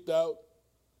was kicked out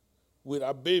with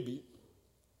a baby,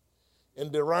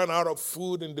 and they ran out of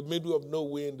food in the middle of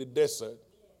nowhere in the desert,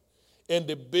 and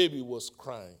the baby was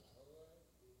crying.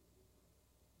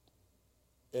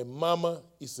 And mama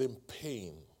is in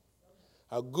pain.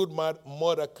 A good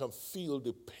mother can feel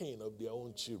the pain of their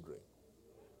own children.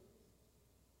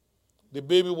 The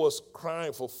baby was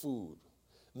crying for food.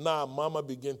 Now mama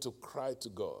began to cry to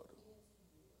God.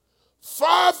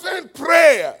 Fervent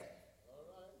prayer.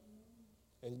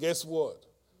 And guess what?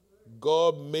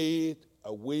 God made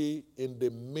a way in the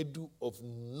middle of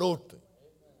nothing.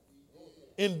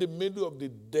 In the middle of the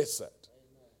desert.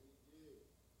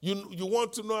 You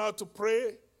want to know how to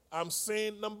pray? I'm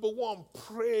saying, number one,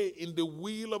 pray in the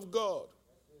will of God.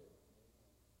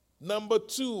 Number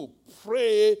two,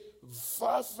 pray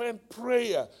fervent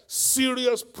prayer,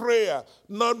 serious prayer,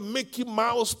 not Mickey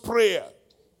Mouse prayer.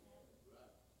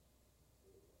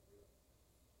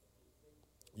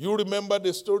 You remember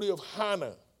the story of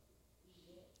Hannah.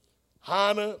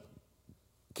 Hannah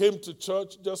came to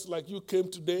church just like you came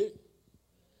today.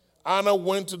 Hannah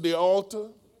went to the altar.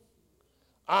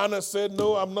 Hannah said,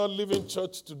 no, I'm not leaving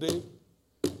church today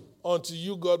until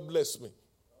you, God, bless me.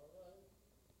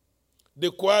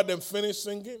 The choir then finished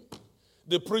singing.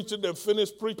 The preacher then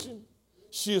finished preaching.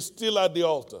 She is still at the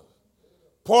altar,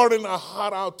 pouring her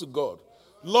heart out to God.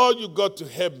 Lord, you got to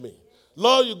help me.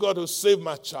 Lord, you got to save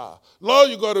my child. Lord,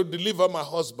 you got to deliver my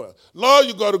husband. Lord,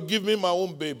 you got to give me my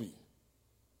own baby.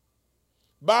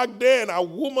 Back then, a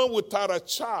woman without a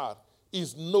child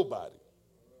is nobody.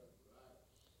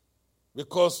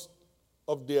 Because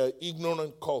of their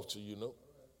ignorant culture, you know.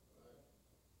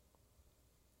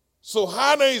 So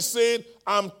Hannah is saying,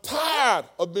 I'm tired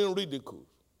of being ridiculed.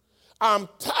 I'm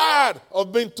tired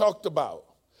of being talked about.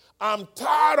 I'm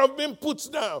tired of being put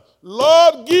down.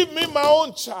 Lord, give me my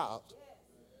own child.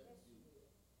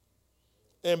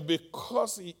 And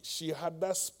because she had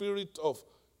that spirit of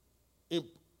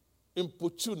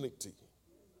importunity,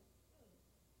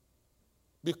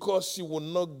 because she would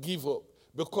not give up,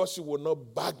 because she would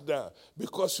not back down,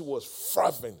 because she was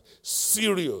fervent,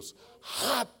 serious,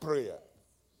 hard prayer.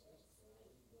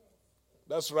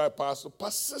 That's right, Pastor.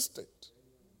 Persistent.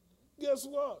 Guess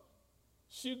what?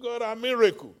 She got a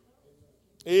miracle.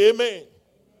 Amen.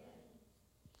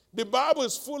 The Bible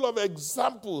is full of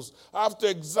examples after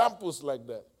examples like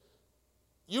that.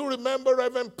 You remember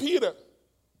Reverend Peter?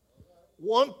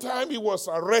 One time he was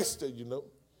arrested, you know.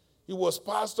 He was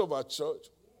pastor of our church.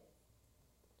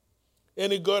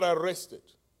 And he got arrested.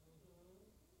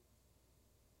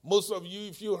 Most of you,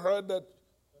 if you heard that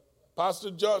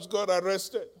Pastor George got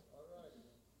arrested,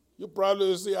 you probably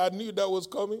will say, I knew that was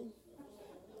coming.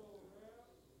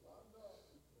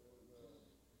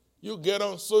 You get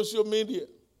on social media.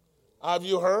 Have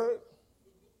you heard?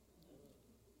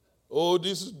 Oh,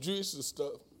 this is juicy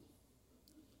stuff.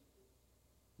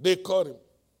 They caught him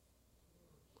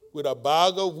with a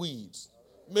bag of weeds.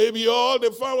 Maybe all they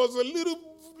found was a little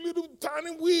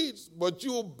tiny weeds, but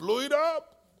you blow it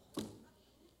up.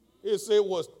 He said it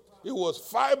was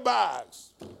 5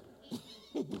 bags.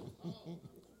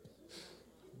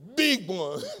 Big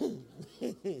one.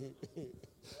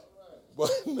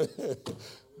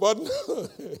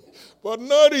 But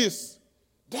notice,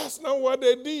 that's not what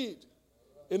they did.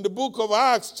 In the book of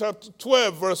Acts, chapter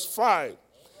 12, verse 5,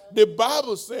 the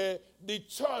Bible said the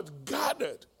church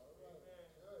gathered.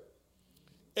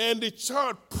 And the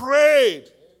church prayed.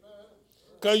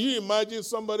 Can you imagine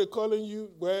somebody calling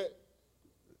you where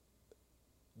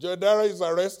Jodara is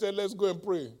arrested, let's go and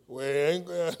pray?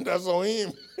 Well, that's on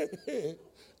him.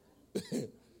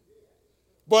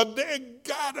 But they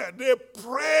gathered, they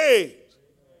prayed.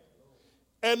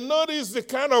 And notice the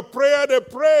kind of prayer they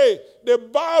prayed. The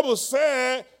Bible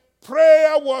said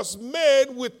prayer was made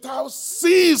without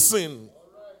ceasing.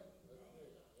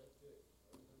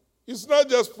 It's not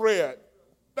just prayer.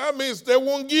 That means they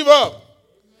won't give up.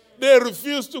 They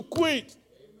refuse to quit.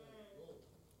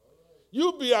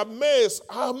 You'll be amazed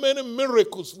how many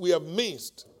miracles we have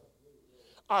missed.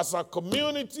 As a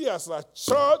community, as a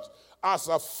church, as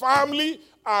a family,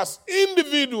 as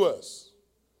individuals.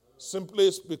 Simply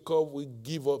it's because we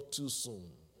give up too soon.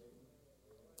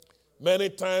 Many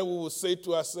times we will say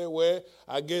to ourselves, well,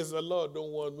 I guess the Lord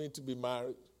don't want me to be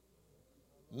married.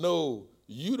 No,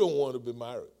 you don't want to be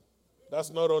married. That's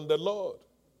not on the Lord.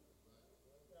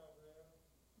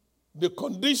 The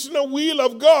conditional will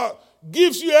of God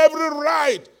gives you every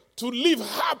right to live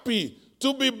happy,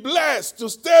 to be blessed, to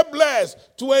stay blessed,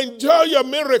 to enjoy your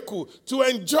miracle, to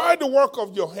enjoy the work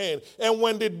of your hand. And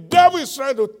when the devil is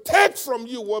trying to take from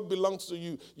you what belongs to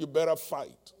you, you better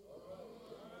fight.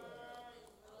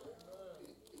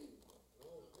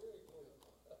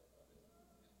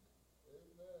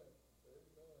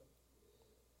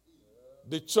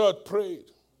 The church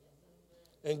prayed.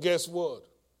 And guess what?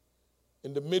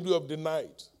 In the middle of the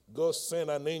night, God sent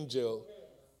an angel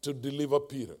to deliver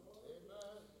Peter.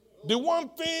 The one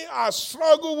thing I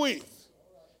struggle with,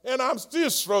 and I'm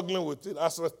still struggling with it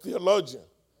as a theologian,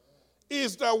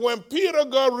 is that when Peter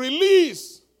got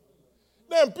released,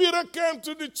 then Peter came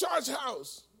to the church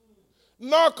house,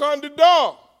 knocked on the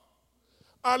door.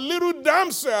 A little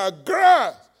damsel, a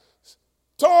girl,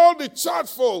 told the church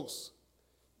folks,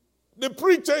 the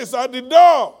preacher is at the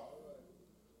door.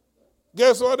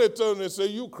 Guess what they told him? They said,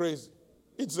 you crazy.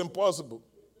 It's impossible.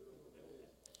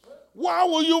 Why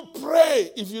will you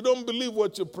pray if you don't believe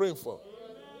what you're praying for?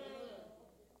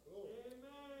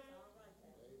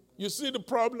 You see the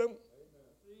problem?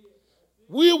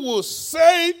 We will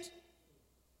say it,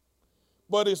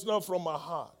 but it's not from our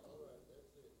heart.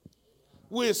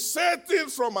 We say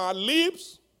things from our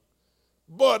lips,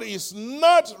 but it's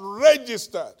not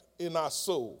registered in our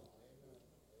soul.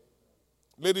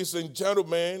 Ladies and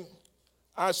gentlemen,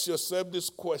 ask yourself this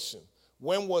question.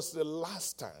 When was the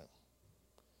last time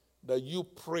that you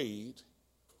prayed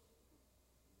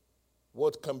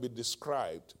what can be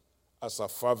described as a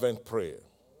fervent prayer?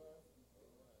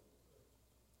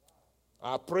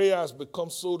 Our prayer has become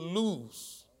so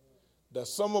loose that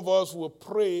some of us will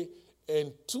pray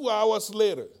and 2 hours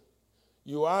later,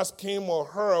 you ask him or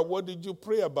her, what did you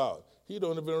pray about? He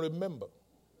don't even remember.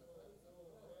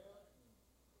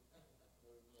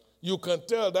 You can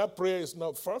tell that prayer is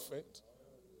not fervent,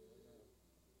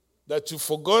 that you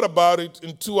forgot about it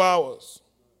in 2 hours.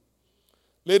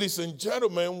 Ladies and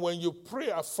gentlemen, when you pray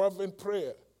a fervent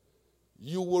prayer,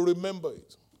 you will remember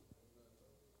it.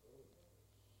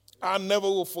 I never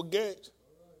will forget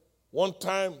one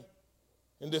time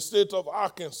in the state of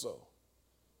Arkansas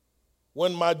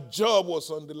when my job was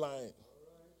on the line.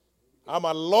 I'm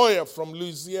a lawyer from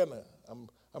Louisiana.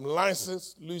 I'm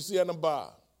licensed Louisiana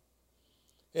bar.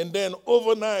 And then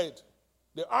overnight,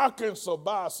 the Arkansas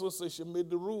Bar Association made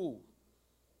the rule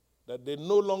that they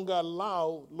no longer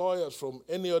allow lawyers from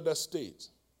any other state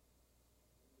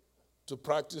to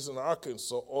practice in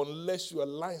Arkansas unless you are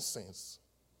licensed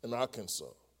in Arkansas.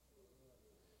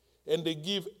 And they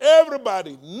give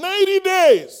everybody 90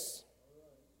 days.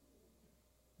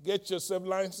 Get yourself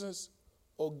licensed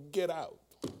or get out.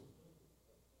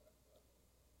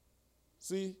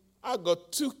 See, I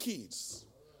got 2 kids.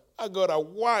 I got a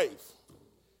wife.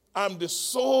 I'm the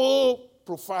sole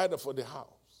provider for the house.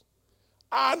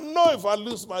 I know if I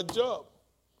lose my job,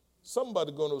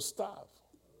 somebody's going to starve.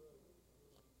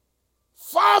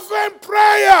 Fervent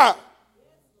prayer.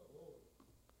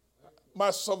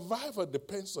 My survival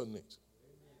depends on it.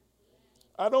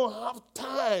 I don't have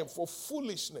time for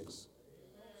foolishness.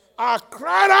 I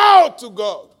cried out to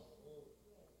God.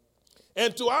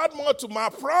 And to add more to my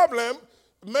problem,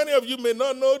 many of you may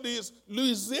not know this,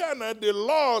 Louisiana, the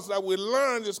laws that we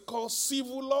learned is called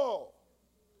civil law.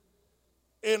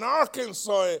 In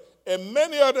Arkansas and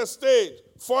many other states,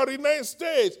 49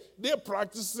 states, they're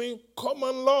practicing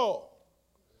common law.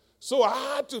 So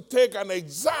I had to take an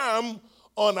exam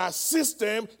on a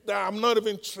system that I'm not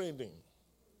even trained in.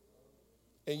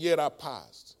 And yet I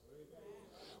passed.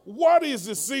 What is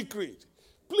the secret?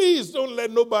 Please don't let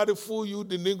nobody fool you.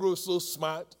 The Negro is so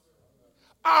smart.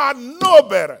 I know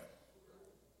better.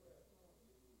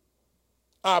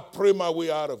 I pray my way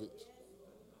out of it.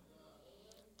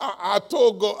 I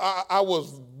told God, I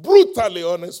was brutally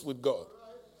honest with God.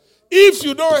 If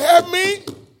you don't help me,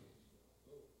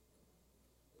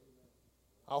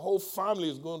 our whole family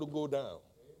is going to go down.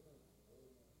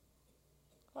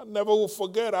 I never will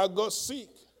forget, I got sick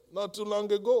not too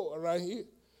long ago, right here.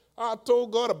 I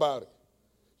told God about it.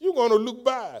 You're going to look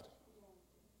bad.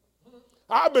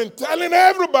 I've been telling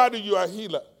everybody you are a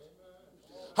healer.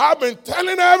 I've been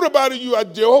telling everybody you are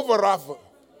Jehovah Rapha.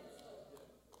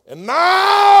 And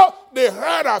now they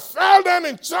heard I fell down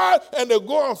in church and they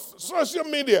go on social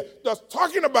media just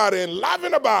talking about it and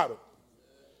laughing about it.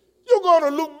 You're going to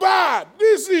look bad.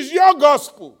 This is your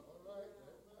gospel.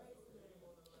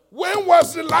 When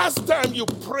was the last time you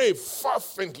prayed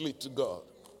fervently to God?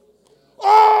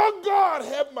 Oh, God,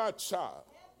 help my child.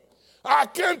 I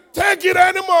can't take it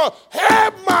anymore.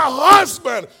 Help my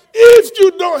husband. If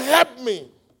you don't help me,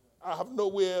 I have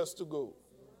nowhere else to go.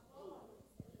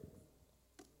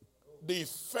 The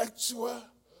effectual,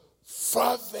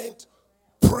 fervent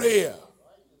prayer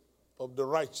of the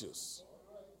righteous,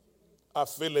 I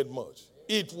feel it much.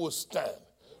 It will stand.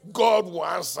 God will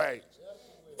answer it.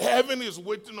 Heaven is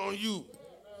waiting on you.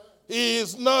 He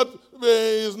is not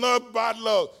bad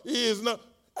luck. He is not.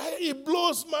 It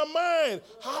blows my mind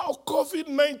how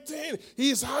COVID-19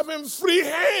 is having free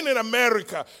hand in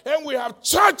America. And we have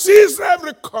churches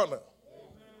every corner.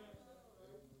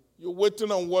 You're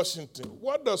waiting on Washington.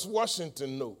 What does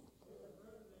Washington know?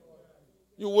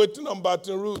 You're waiting on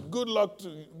Baton Rouge. Good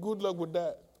luck with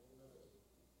that.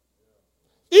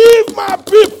 If my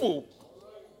people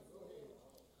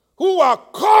who are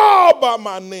called by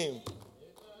my name,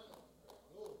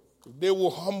 if they will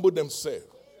humble themselves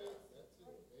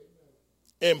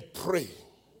and pray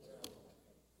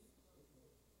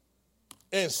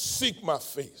and seek my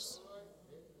face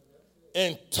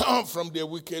and turn from their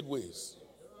wicked ways.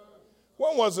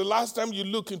 When was the last time you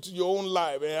looked into your own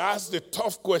life and asked the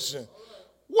tough question,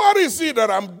 what is it that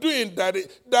I'm doing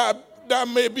that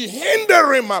may be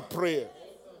hindering my prayer?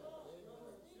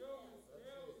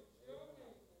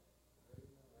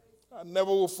 I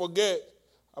never will forget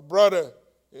a brother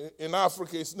in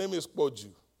Africa. His name is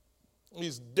Koju.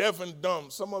 He's deaf and dumb.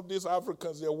 Some of these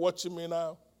Africans, they're watching me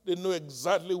now. They know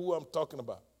exactly who I'm talking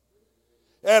about.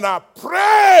 And I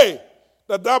pray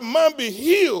that man be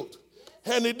healed.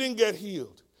 And he didn't get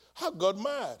healed. I got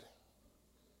mad.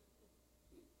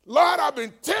 Lord, I've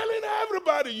been telling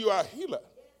everybody you are a healer.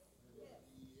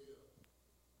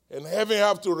 And heaven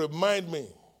have to remind me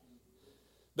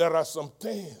there are some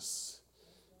things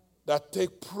that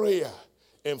take prayer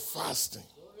and fasting.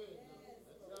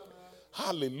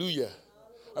 Hallelujah.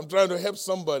 I'm trying to help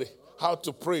somebody how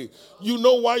to pray. You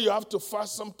know why you have to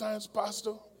fast sometimes,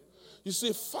 Pastor? You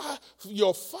see,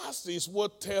 your fast is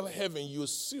what tell heaven you're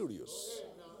serious.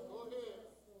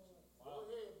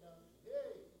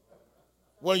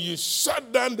 When you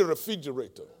shut down the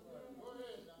refrigerator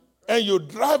and you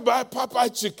drive by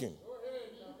Popeye Chicken,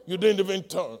 you didn't even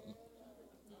turn.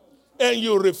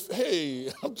 And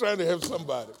hey, I'm trying to help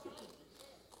somebody.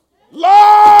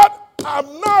 Lord,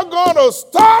 I'm not going to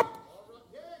stop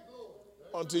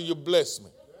until you bless me.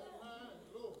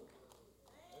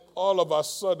 All of a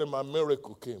sudden, my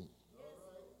miracle came.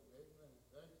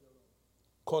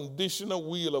 Conditional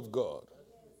will of God.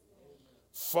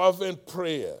 Fervent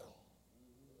prayer.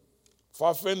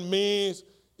 Fervent means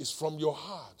it's from your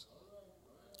heart.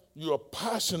 You are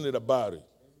passionate about it.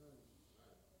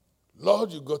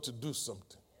 Lord, you got to do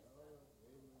something.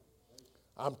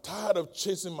 I'm tired of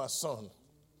chasing my son.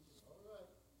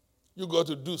 You got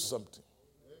to do something.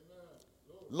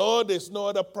 Lord, there's no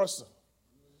other person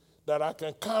that I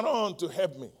can count on to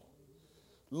help me.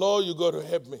 Lord, you got to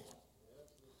help me.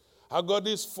 I got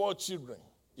these 4 children.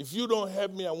 If you don't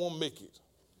help me, I won't make it.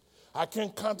 I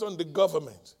can't count on the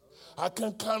government. I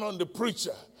can't count on the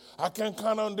preacher. I can't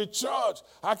count on the church.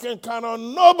 I can't count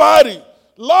on nobody.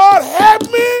 Lord, help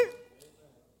me.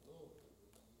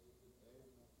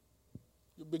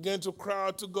 You begin to cry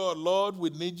out to God, Lord, we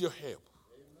need your help.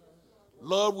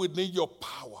 Lord, we need your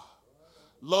power.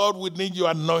 Lord, we need your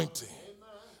anointing.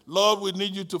 Lord, we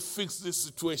need you to fix this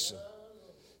situation.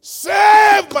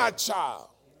 Save my child.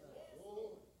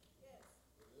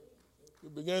 You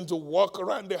begin to walk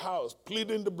around the house,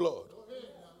 pleading the blood.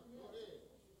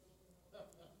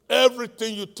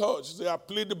 Everything you touch, say, I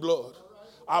plead the blood.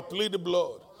 I plead the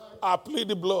blood. I plead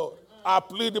the blood. I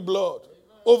plead the blood.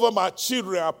 Over my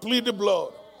children, I plead the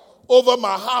blood. Over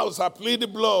my house, I plead the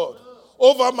blood.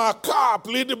 Over my car, I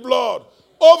plead the blood.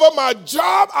 Over my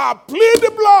job, I plead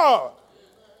the blood.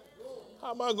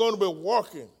 How am I going to be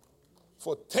working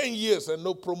for 10 years and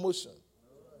no promotion?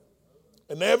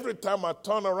 And every time I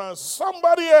turn around,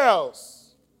 somebody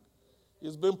else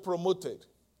He's been promoted.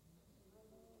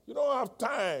 You don't have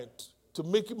time to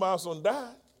make him out on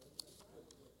that.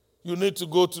 You need to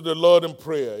go to the Lord in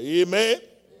prayer. Amen?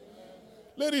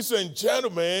 Ladies and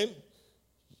gentlemen,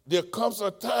 there comes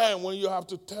a time when you have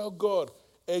to tell God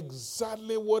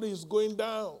exactly what is going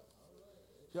down.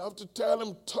 You have to tell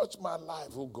him, touch my life,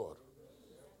 oh God.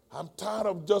 I'm tired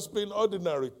of just being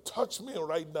ordinary. Touch me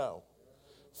right now.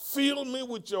 Fill me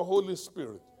with your Holy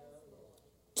Spirit.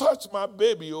 Touch my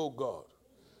baby, oh God.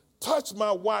 Touch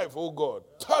my wife, oh God.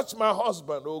 Touch my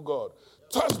husband, oh God.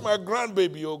 Touch my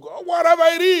grandbaby, oh God. Whatever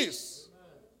it is.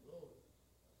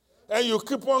 And you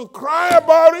keep on crying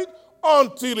about it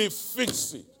until he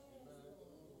fixes it.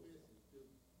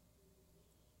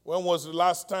 When was the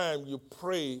last time you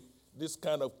prayed this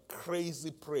kind of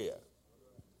crazy prayer?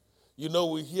 You know,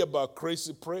 we hear about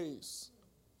crazy prayers.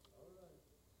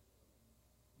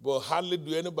 But hardly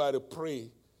do anybody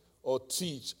pray or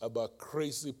teach about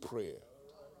crazy prayer.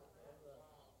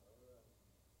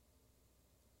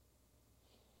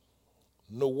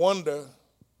 No wonder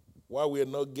why we are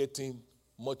not getting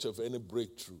much of any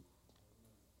breakthrough.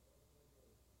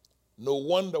 No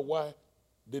wonder why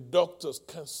the doctors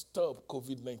can't stop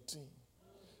COVID-19.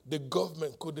 The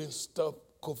government couldn't stop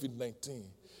COVID-19.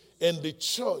 And the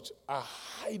church are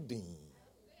hiding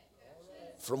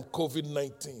from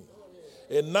COVID-19.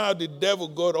 And now the devil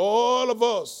got all of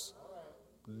us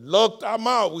locked our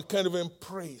mouth. We can't even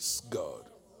praise God.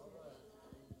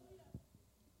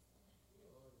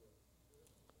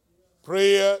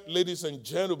 Prayer, ladies and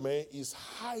gentlemen, is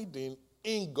hiding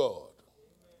in God,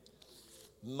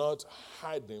 not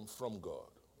hiding from God.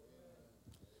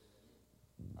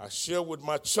 I shared with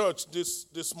my church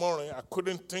this morning. I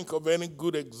couldn't think of any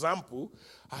good example.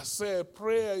 I said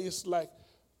prayer is like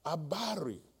a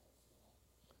battery.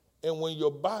 And when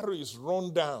your battery is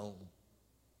run down,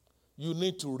 you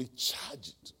need to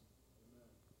recharge it.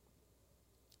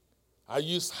 I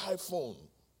use iPhone.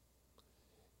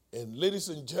 And ladies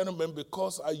and gentlemen,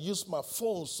 because I use my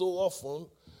phone so often,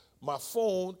 my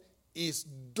phone is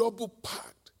double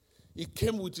packed. It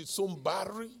came with its own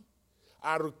battery.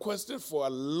 I requested for a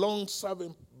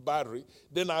long-serving battery.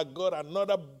 Then I got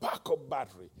another backup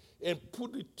battery and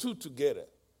put the two together.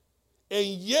 And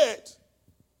yet,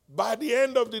 by the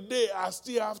end of the day, I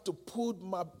still have to put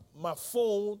my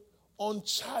phone on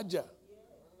charger.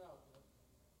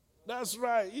 That's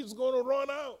right. It's going to run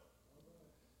out.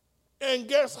 And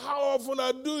guess how often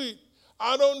I do it?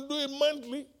 I don't do it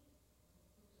monthly.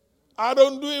 I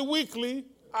don't do it weekly.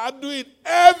 I do it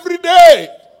every day.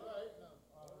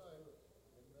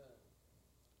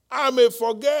 I may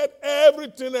forget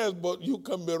everything else, but you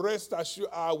can be rest assured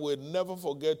I will never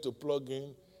forget to plug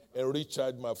in and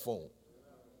recharge my phone.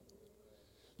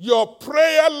 Your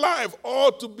prayer life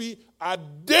ought to be a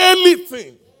daily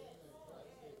thing.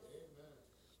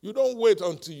 You don't wait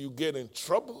until you get in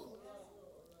trouble.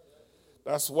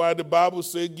 That's why the Bible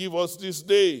says, give us this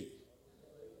day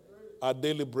our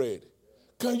daily bread.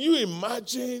 Can you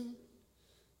imagine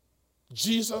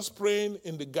Jesus praying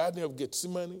in the Garden of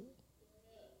Gethsemane?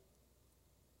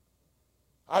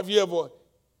 Have you ever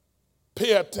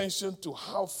paid attention to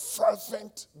how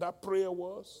fervent that prayer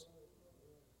was?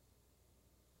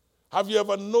 Have you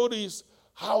ever noticed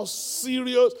how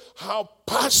serious, how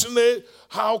passionate,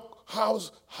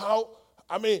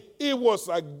 it was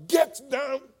a get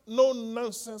down, no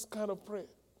nonsense kind of prayer.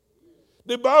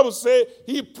 The Bible says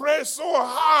he prayed so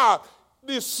hard,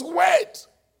 the sweat.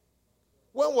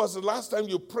 When was the last time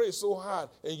you prayed so hard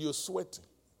and you're sweating?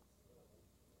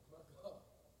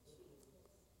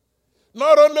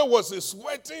 Not only was he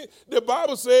sweating, the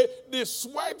Bible says the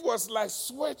sweat was like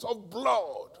sweat of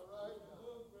blood.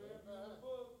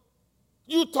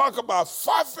 You talk about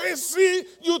fervency,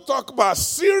 you talk about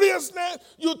seriousness,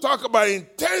 you talk about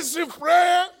intensive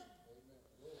prayer.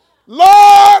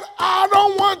 Lord, I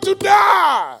don't want to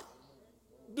die.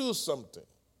 Do something.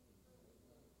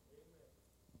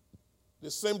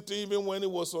 The same thing even when he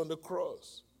was on the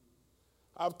cross.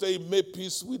 After he made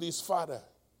peace with his Father,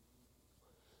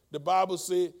 the Bible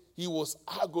says he was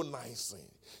agonizing.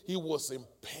 He was in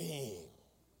pain,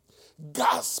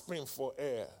 gasping for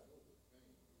air.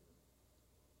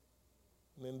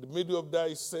 And in the middle of that,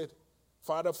 he said,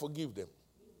 Father, forgive them.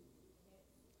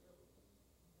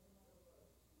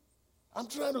 I'm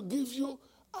trying to give you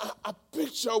a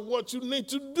picture of what you need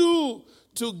to do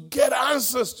to get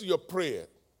answers to your prayer.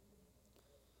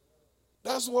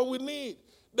 That's what we need.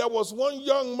 There was one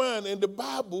young man in the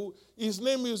Bible, his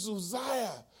name is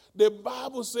Uzziah. The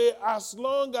Bible says as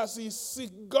long as he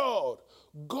seek God,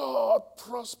 God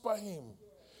prosper him.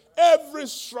 Every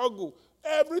struggle,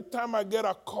 Every time I get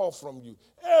a call from you,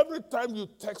 every time you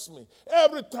text me,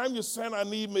 every time you send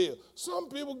an email, some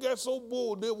people get so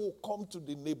bold, they will come to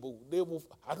the neighborhood.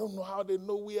 I don't know how they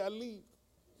know where I live.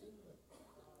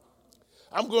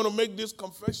 I'm going to make this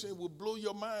confession. It will blow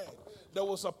your mind. There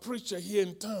was a preacher here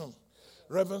in town,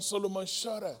 Reverend Solomon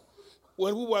Shutter.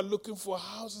 When we were looking for a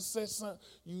house, he said, son,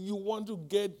 you want to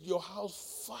get your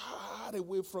house far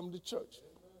away from the church.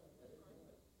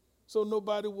 So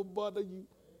nobody will bother you.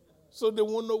 So they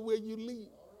won't know where you live.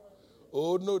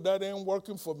 Oh, no, that ain't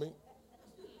working for me.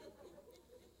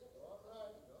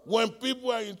 When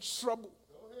people are in trouble,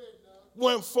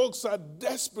 when folks are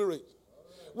desperate,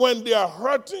 when they are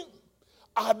hurting,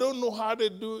 I don't know how they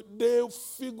do it. They'll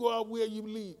figure out where you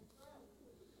live.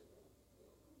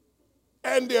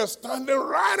 And they're standing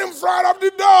right in front of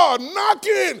the door,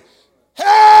 knocking.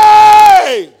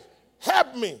 Hey,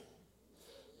 help me.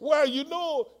 Well, you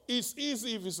know, it's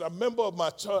easy if it's a member of my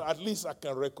church, at least I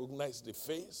can recognize the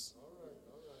face.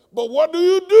 But what do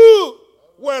you do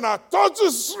when a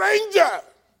total stranger,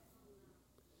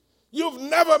 you've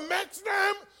never met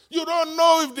them, you don't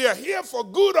know if they're here for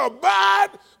good or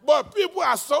bad, but people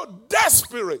are so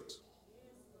desperate.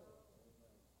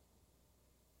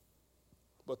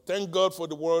 But thank God for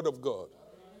the word of God.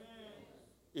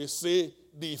 It says,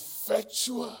 the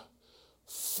effectual,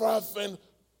 fervent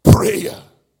prayer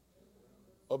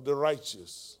of the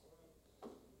righteous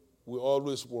will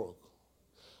always work.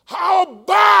 How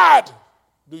bad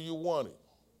do you want it?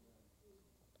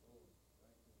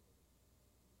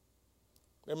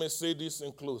 Let me say this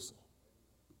in closing.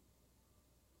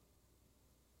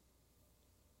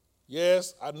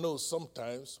 Yes, I know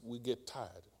sometimes we get tired.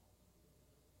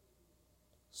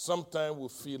 Sometimes we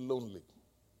feel lonely.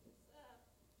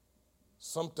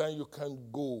 Sometimes you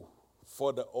can't go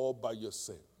further all by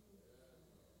yourself.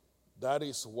 That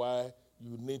is why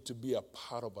you need to be a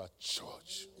part of a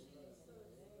church.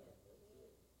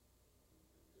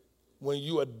 When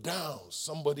you are down,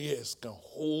 somebody else can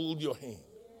hold your hand.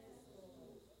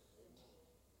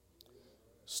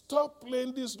 Stop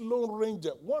playing this Lone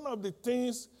Ranger. One of the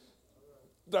things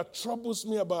that troubles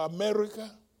me about America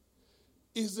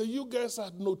is that you guys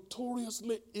are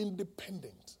notoriously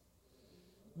independent.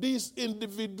 This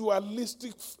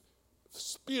individualistic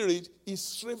spirit is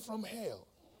straight from hell.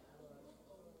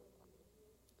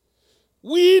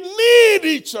 We need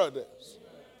each other.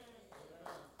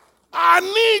 I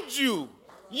need you.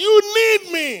 You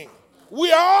need me. We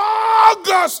are all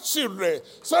God's children,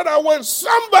 so that when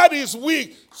somebody is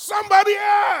weak, somebody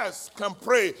else can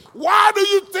pray. Why do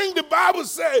you think the Bible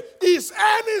says, is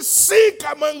any sick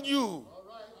among you?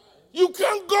 You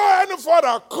can't go any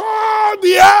further. Call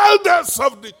the elders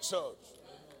of the church.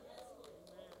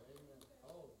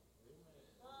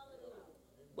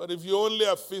 But if you're only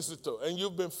a visitor, and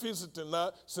you've been visiting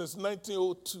now since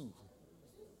 1902,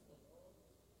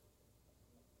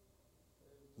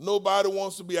 nobody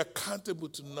wants to be accountable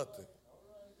to nothing.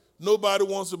 Nobody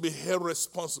wants to be held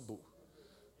responsible.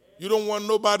 You don't want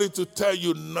nobody to tell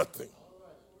you nothing.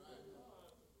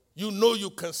 You know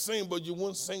you can sing, but you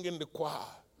won't sing in the choir.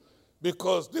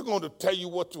 Because they're going to tell you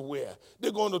what to wear.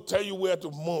 They're going to tell you where to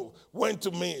move, when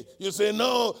to meet. You say,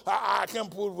 no, I can't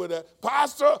put with that.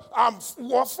 Pastor, I'm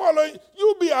following.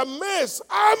 You'll be amazed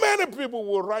how many people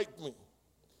will write me.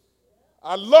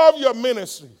 I love your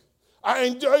ministry. I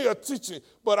enjoy your teaching,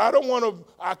 but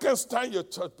I can't stand your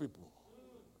church people.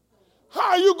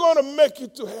 How are you going to make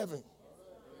it to heaven?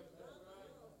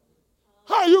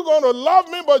 How are you going to love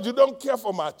me, but you don't care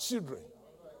for my children?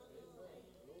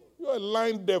 You're a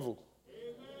lying devil.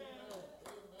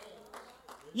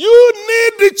 You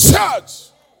need the church.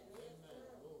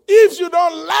 If you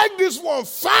don't like this one,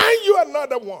 find you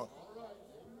another one.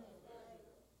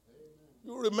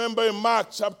 You remember in Mark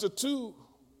chapter 2,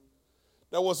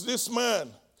 there was this man.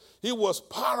 He was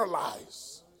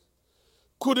paralyzed.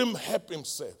 Couldn't help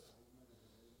himself.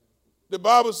 The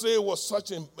Bible says he was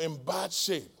such in bad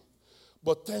shape.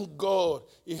 But thank God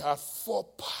he had 4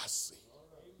 palsy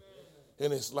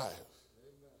in his life.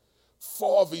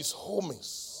 4 of his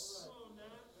homies.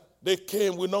 They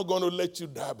came, we're not going to let you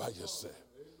die by yourself.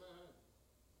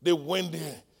 They went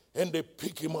there and they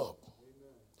picked him up.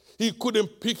 He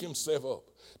couldn't pick himself up.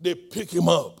 They picked him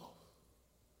up.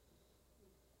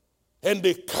 And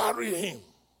they carried him.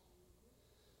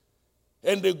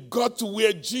 And they got to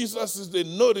where Jesus is. They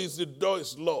noticed the door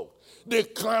is locked. They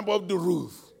climbed up the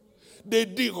roof. They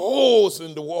dig holes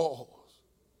in the walls.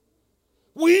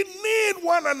 We need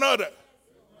one another.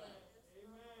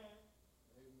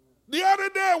 The other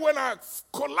day when I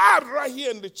collapsed right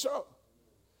here in the church,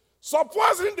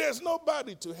 supposing there's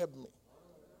nobody to help me.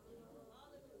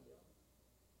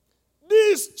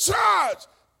 This church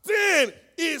thing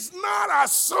is not a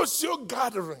social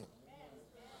gathering.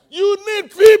 You need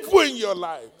people in your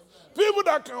life. People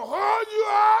that can hold you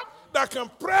up, that can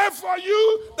pray for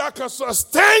you, that can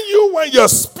sustain you when your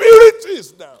spirit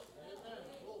is down.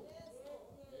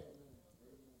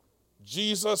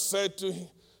 Jesus said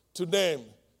to them,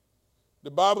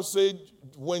 the Bible said,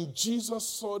 when Jesus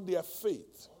saw their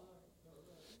faith,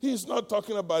 he's not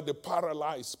talking about the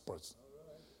paralyzed person,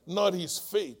 not his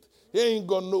faith. He ain't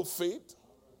got no faith.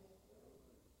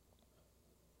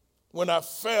 When I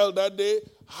fell that day,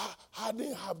 I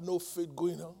didn't have no faith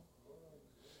going on.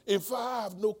 In fact, I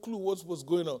have no clue what was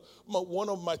going on. One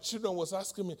of my children was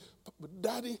asking me,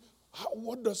 Daddy,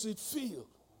 what does it feel?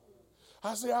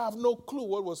 I said, I have no clue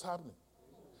what was happening.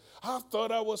 I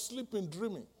thought I was sleeping,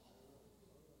 dreaming.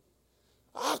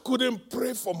 I couldn't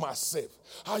pray for myself.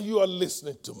 How you are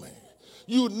listening to me?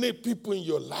 You need people in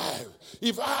your life.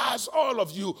 If I ask all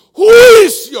of you, who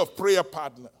is your prayer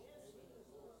partner?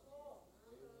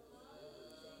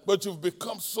 But you've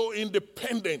become so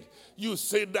independent. You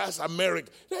say that's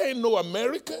America. There ain't no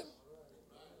American.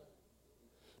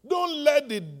 Don't let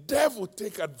the devil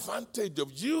take advantage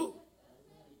of you.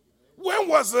 When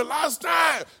was the last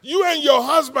time you and your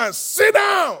husband sit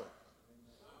down?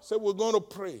 Say, we're going to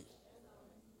pray.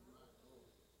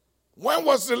 When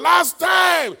was the last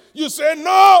time you said,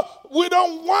 no, we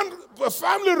don't want a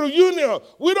family reunion.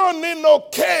 We don't need no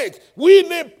cake. We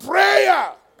need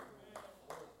prayer.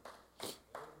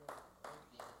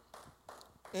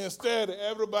 Instead,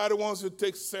 everybody wants to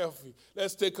take selfie.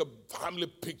 Let's take a family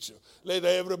picture. Let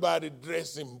everybody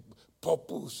dress in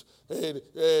purples.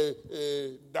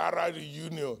 Dara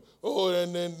reunion. Oh,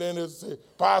 and then they say,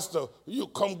 Pastor, you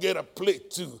come get a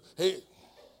plate too. Hey.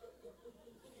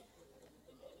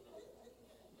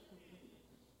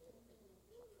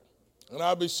 And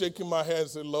I'll be shaking my head and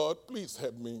say, Lord, please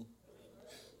help me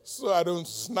so I don't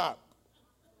snap.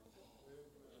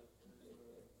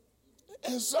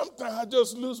 And sometimes I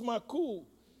just lose my cool.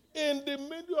 In the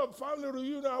middle of family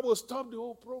reunion, I will stop the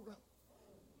whole program.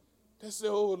 They say,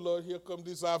 oh, Lord, here comes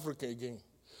this African again.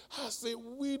 I say,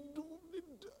 we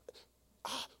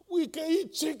can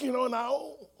eat chicken on our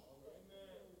own.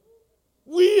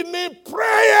 We need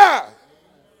prayer.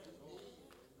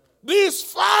 These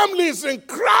families in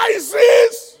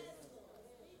crisis.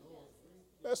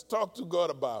 Let's talk to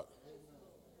God about it.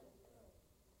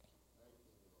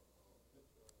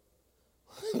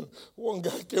 One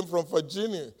guy came from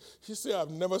Virginia. He said,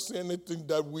 I've never seen anything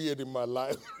that weird in my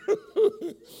life.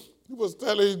 He was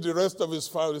telling the rest of his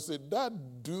family, he said, that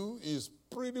dude is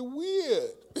pretty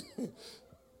weird.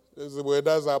 They said, well,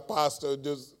 that's our pastor.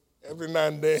 Just every now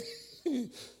and then,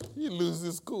 he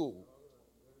loses cool.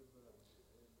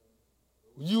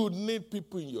 You need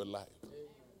people in your life.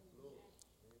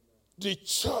 The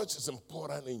church is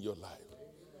important in your life.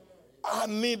 I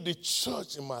need the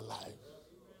church in my life.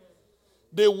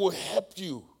 They will help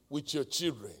you with your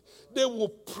children. They will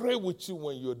pray with you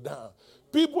when you're down.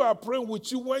 People are praying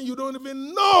with you when you don't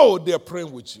even know they're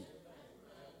praying with you.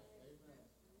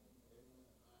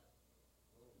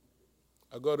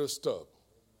 I got to stop.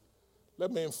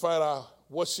 Let me invite our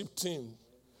worship team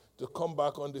to come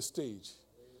back on the stage.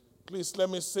 Please let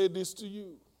me say this to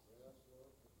you.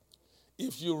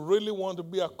 If you really want to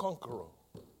be a conqueror,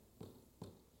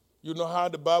 you know how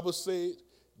the Bible says,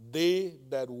 they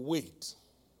that wait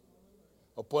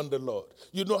upon the Lord.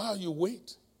 You know how you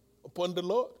wait upon the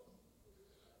Lord?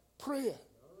 Prayer.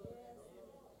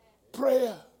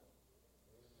 Prayer.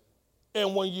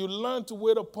 And when you learn to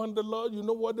wait upon the Lord, you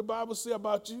know what the Bible says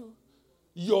about you?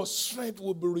 Your strength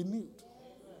will be renewed.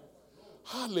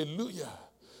 Hallelujah.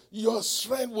 Your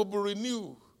strength will be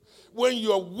renewed. When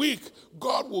you are weak,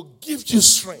 God will give you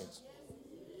strength.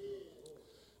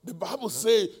 The Bible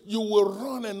says you will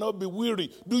run and not be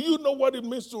weary. Do you know what it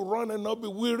means to run and not be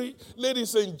weary?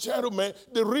 Ladies and gentlemen,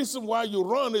 the reason why you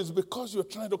run is because you're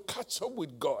trying to catch up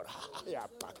with God.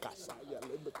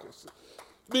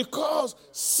 Because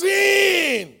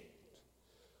sin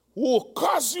will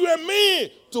cause you and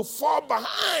me to fall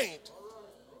behind.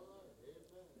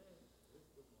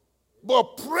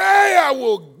 But prayer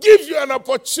will give you an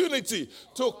opportunity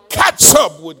to catch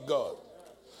up with God.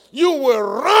 You will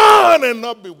run and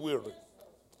not be weary.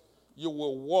 You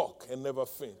will walk and never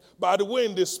faint. By the way,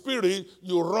 in the spirit,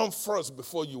 you run first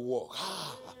before you walk.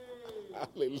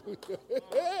 Hallelujah.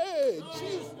 Hey,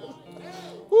 Jesus.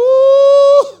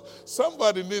 Woo.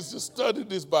 Somebody needs to study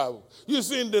this Bible. You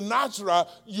see, in the natural,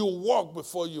 you walk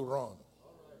before you run.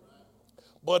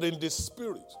 But in the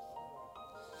spirit,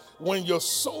 when your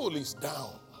soul is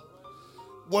down,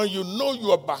 when you know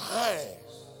you are behind,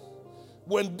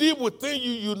 When deep within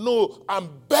you, you know I'm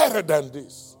better than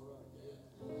this.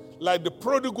 Like the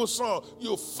prodigal son,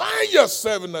 you find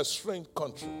yourself in a strange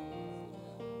country.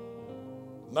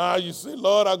 Now you say,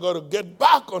 Lord, I got to get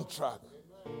back on track.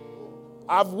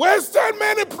 I've wasted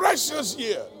many precious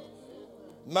years.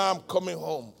 Now I'm coming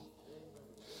home.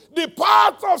 The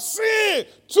path of sin,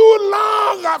 too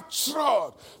long I've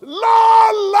trod.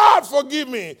 Lord, forgive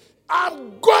me.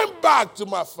 I'm going back to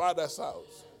my father's house.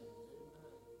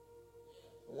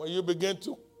 When you begin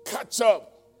to catch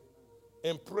up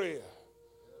in prayer,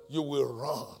 you will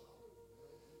run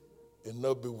and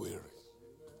not be weary.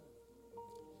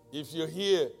 If you're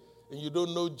here and you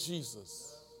don't know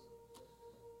Jesus,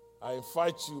 I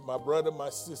invite you, my brother, my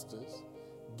sisters,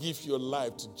 give your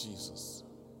life to Jesus.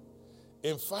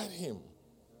 Invite him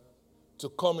to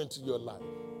come into your life.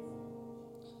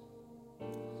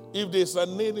 If there's a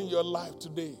need in your life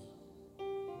today,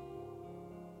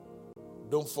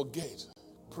 don't forget,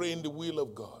 pray in the will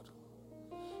of God.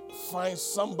 Find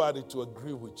somebody to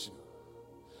agree with you.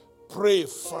 Pray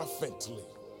fervently.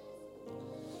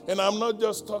 And I'm not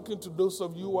just talking to those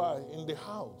of you who are in the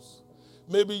house.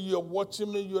 Maybe you're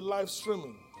watching me, you're live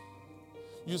streaming.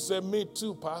 You say, me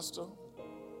too, Pastor.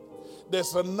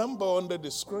 There's a number under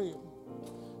the screen.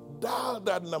 Dial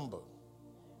that number.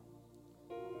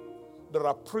 There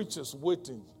are preachers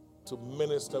waiting to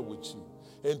minister with you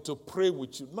and to pray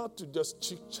with you, not to just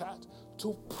chit-chat,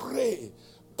 to pray.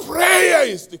 Prayer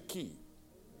is the key.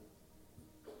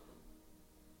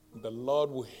 The Lord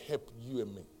will help you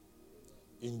and me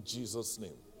in Jesus'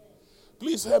 name.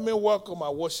 Please help me welcome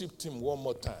our worship team one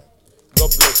more time.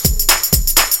 God bless you.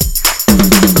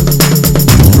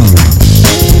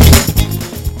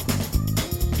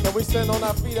 Can we stand on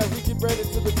our feet as we get ready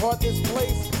to depart this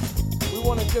place? We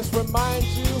want to just remind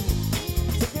you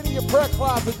to get in your prayer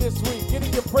closet this week. Get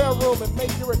in your prayer room and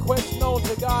make your request known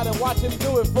to God and watch him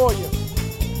do it for you.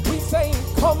 We say,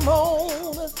 come on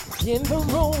in the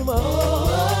room.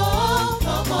 Oh,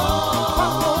 come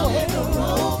on in the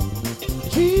room.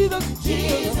 Jesus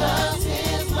is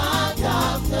my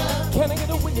doctor. Can I get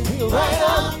a witness here? Right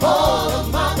up all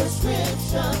of my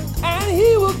prescription. And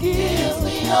he will give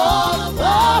me all of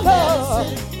my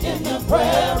medicine in the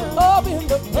prayer room. Oh, in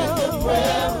the prayer room.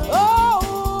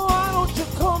 Oh, why don't you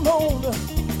come on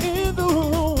in the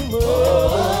room?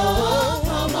 Oh,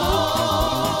 come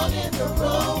on in the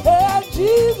room. Yeah,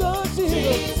 Jesus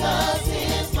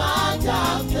is my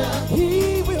doctor.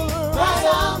 He will write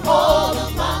out all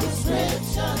of my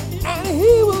prescription. And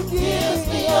he will give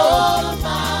me all of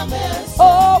my medicine.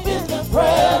 Oh, in the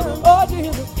prayer room. Oh,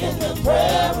 Jesus, in the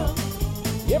prayer room.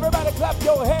 Everybody clap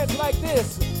your hands like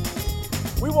this.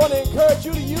 We want to encourage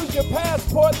you to use your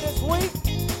passport this week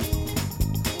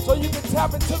so you can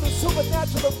tap into the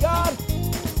supernatural of God.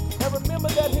 And remember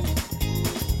that his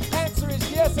answer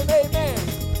is yes and amen.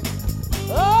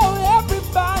 Oh,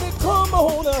 everybody come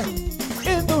on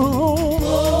in the room.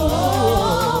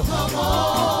 Oh, come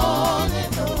on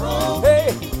in the room.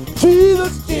 Hey,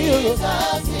 Jesus is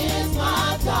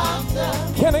my doctor.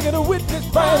 Can I get a witness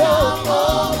right now?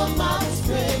 All of my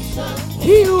prescription.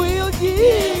 He will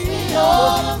give me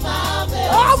all of my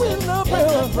medicine. Oh, in the prayer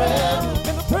room.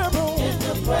 In the prayer room. In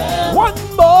the prayer room. One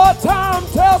more time,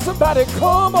 tell somebody,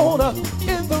 come on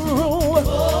in the room.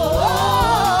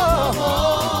 Oh,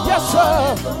 yes,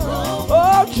 sir.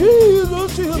 Oh,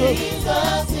 Jesus is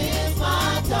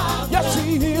my doctor. Yes,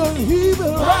 he is. He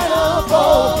will write up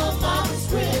all of my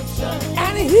prescription.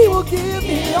 And he will give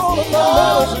me all of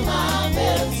my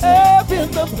medicine. In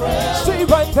the prayer. Stay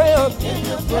right there. In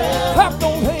the prayer. Clap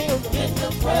those hands. In the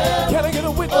prayer. Can I get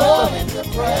a witness? Oh, in the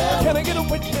prayer. Can I get a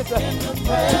witness? In the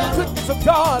prayer. To the goodness of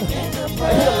God. In the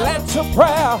prayer. He'll answer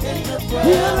prayer. In the prayer.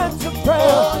 He'll answer prayer.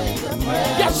 Oh, in the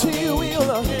prayer. Yes, he will. In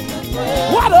the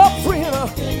prayer. What up, friend?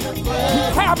 In the prayer. We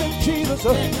have in Jesus.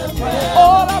 In the prayer.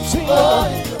 All I've seen. Oh,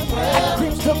 in the prayer. And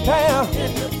dreams to bear.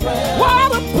 In the prayer.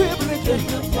 What a privilege it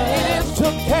is to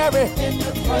carry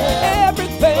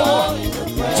everything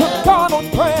to God on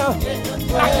prayer.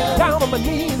 I get down on my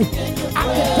knees. I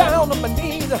get down on my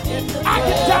knees. I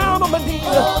get down on my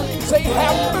knees. Say,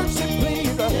 have mercy,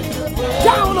 please.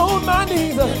 Down on my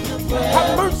knees.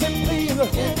 Have mercy, please.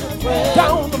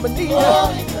 Down on my knees.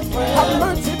 Have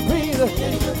mercy,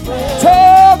 please.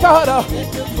 Tell God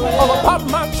all about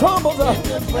my troubles.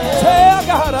 Tell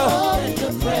God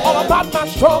all about my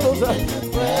struggles.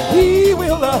 He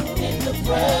will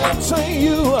answer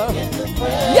you.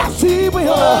 Yes, he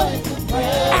will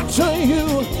answer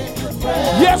you.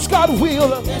 Yes, God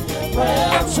will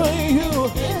answer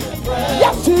you.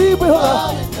 Yes, he will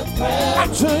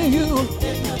answer you.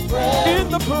 In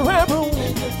the prayer room,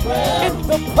 in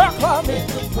the prayer closet,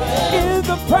 in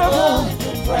the prayer room.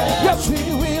 Yes,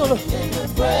 He will.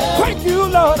 Thank you,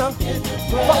 Lord,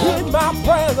 for hearing my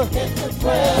prayers.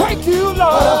 Thank you,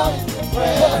 Lord,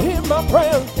 for hearing my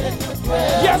prayers.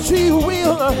 Yes, He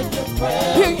will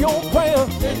hear your prayer.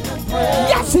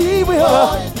 Yes, He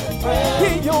will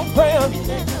hear your prayer.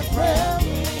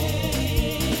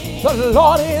 The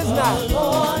Lord is nigh.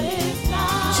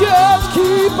 Just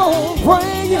keep on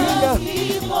praying.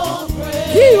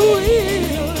 He will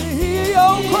hear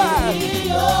your cry.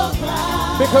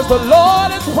 Because the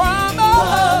Lord is promised.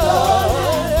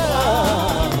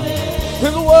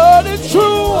 His word is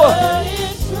true.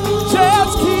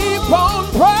 Just keep on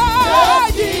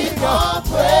praying.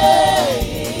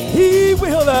 He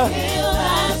will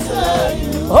answer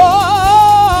you.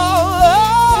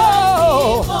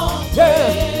 Yeah.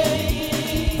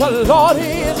 The Lord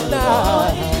is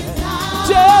nigh.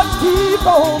 Just keep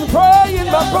on praying,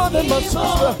 my brother and my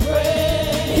sister.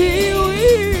 He will.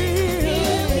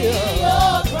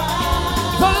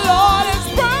 The Lord is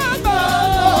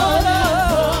promised,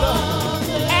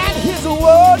 and His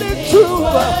word is true.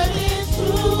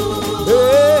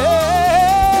 Yeah.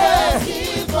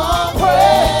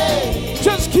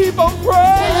 Just keep on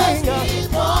praying.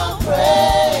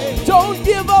 Don't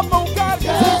give up on God,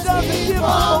 because He doesn't give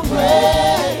up on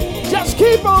you. Just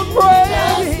keep on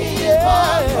praying.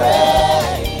 Yeah.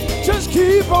 Just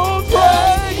keep on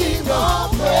praying.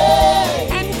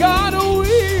 And God will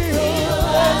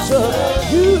answer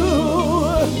you.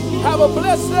 Have a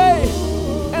blessed day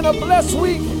and a blessed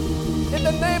week. In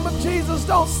the name of Jesus,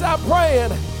 don't stop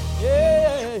praying.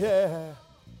 Yeah.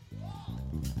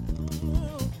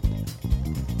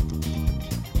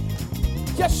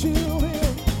 Yes, He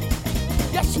will.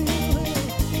 Yes, He will.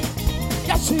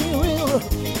 Yes, He will.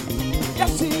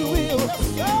 Yes, He will.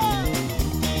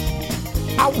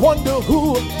 I wonder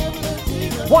who.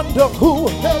 I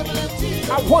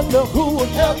wonder who.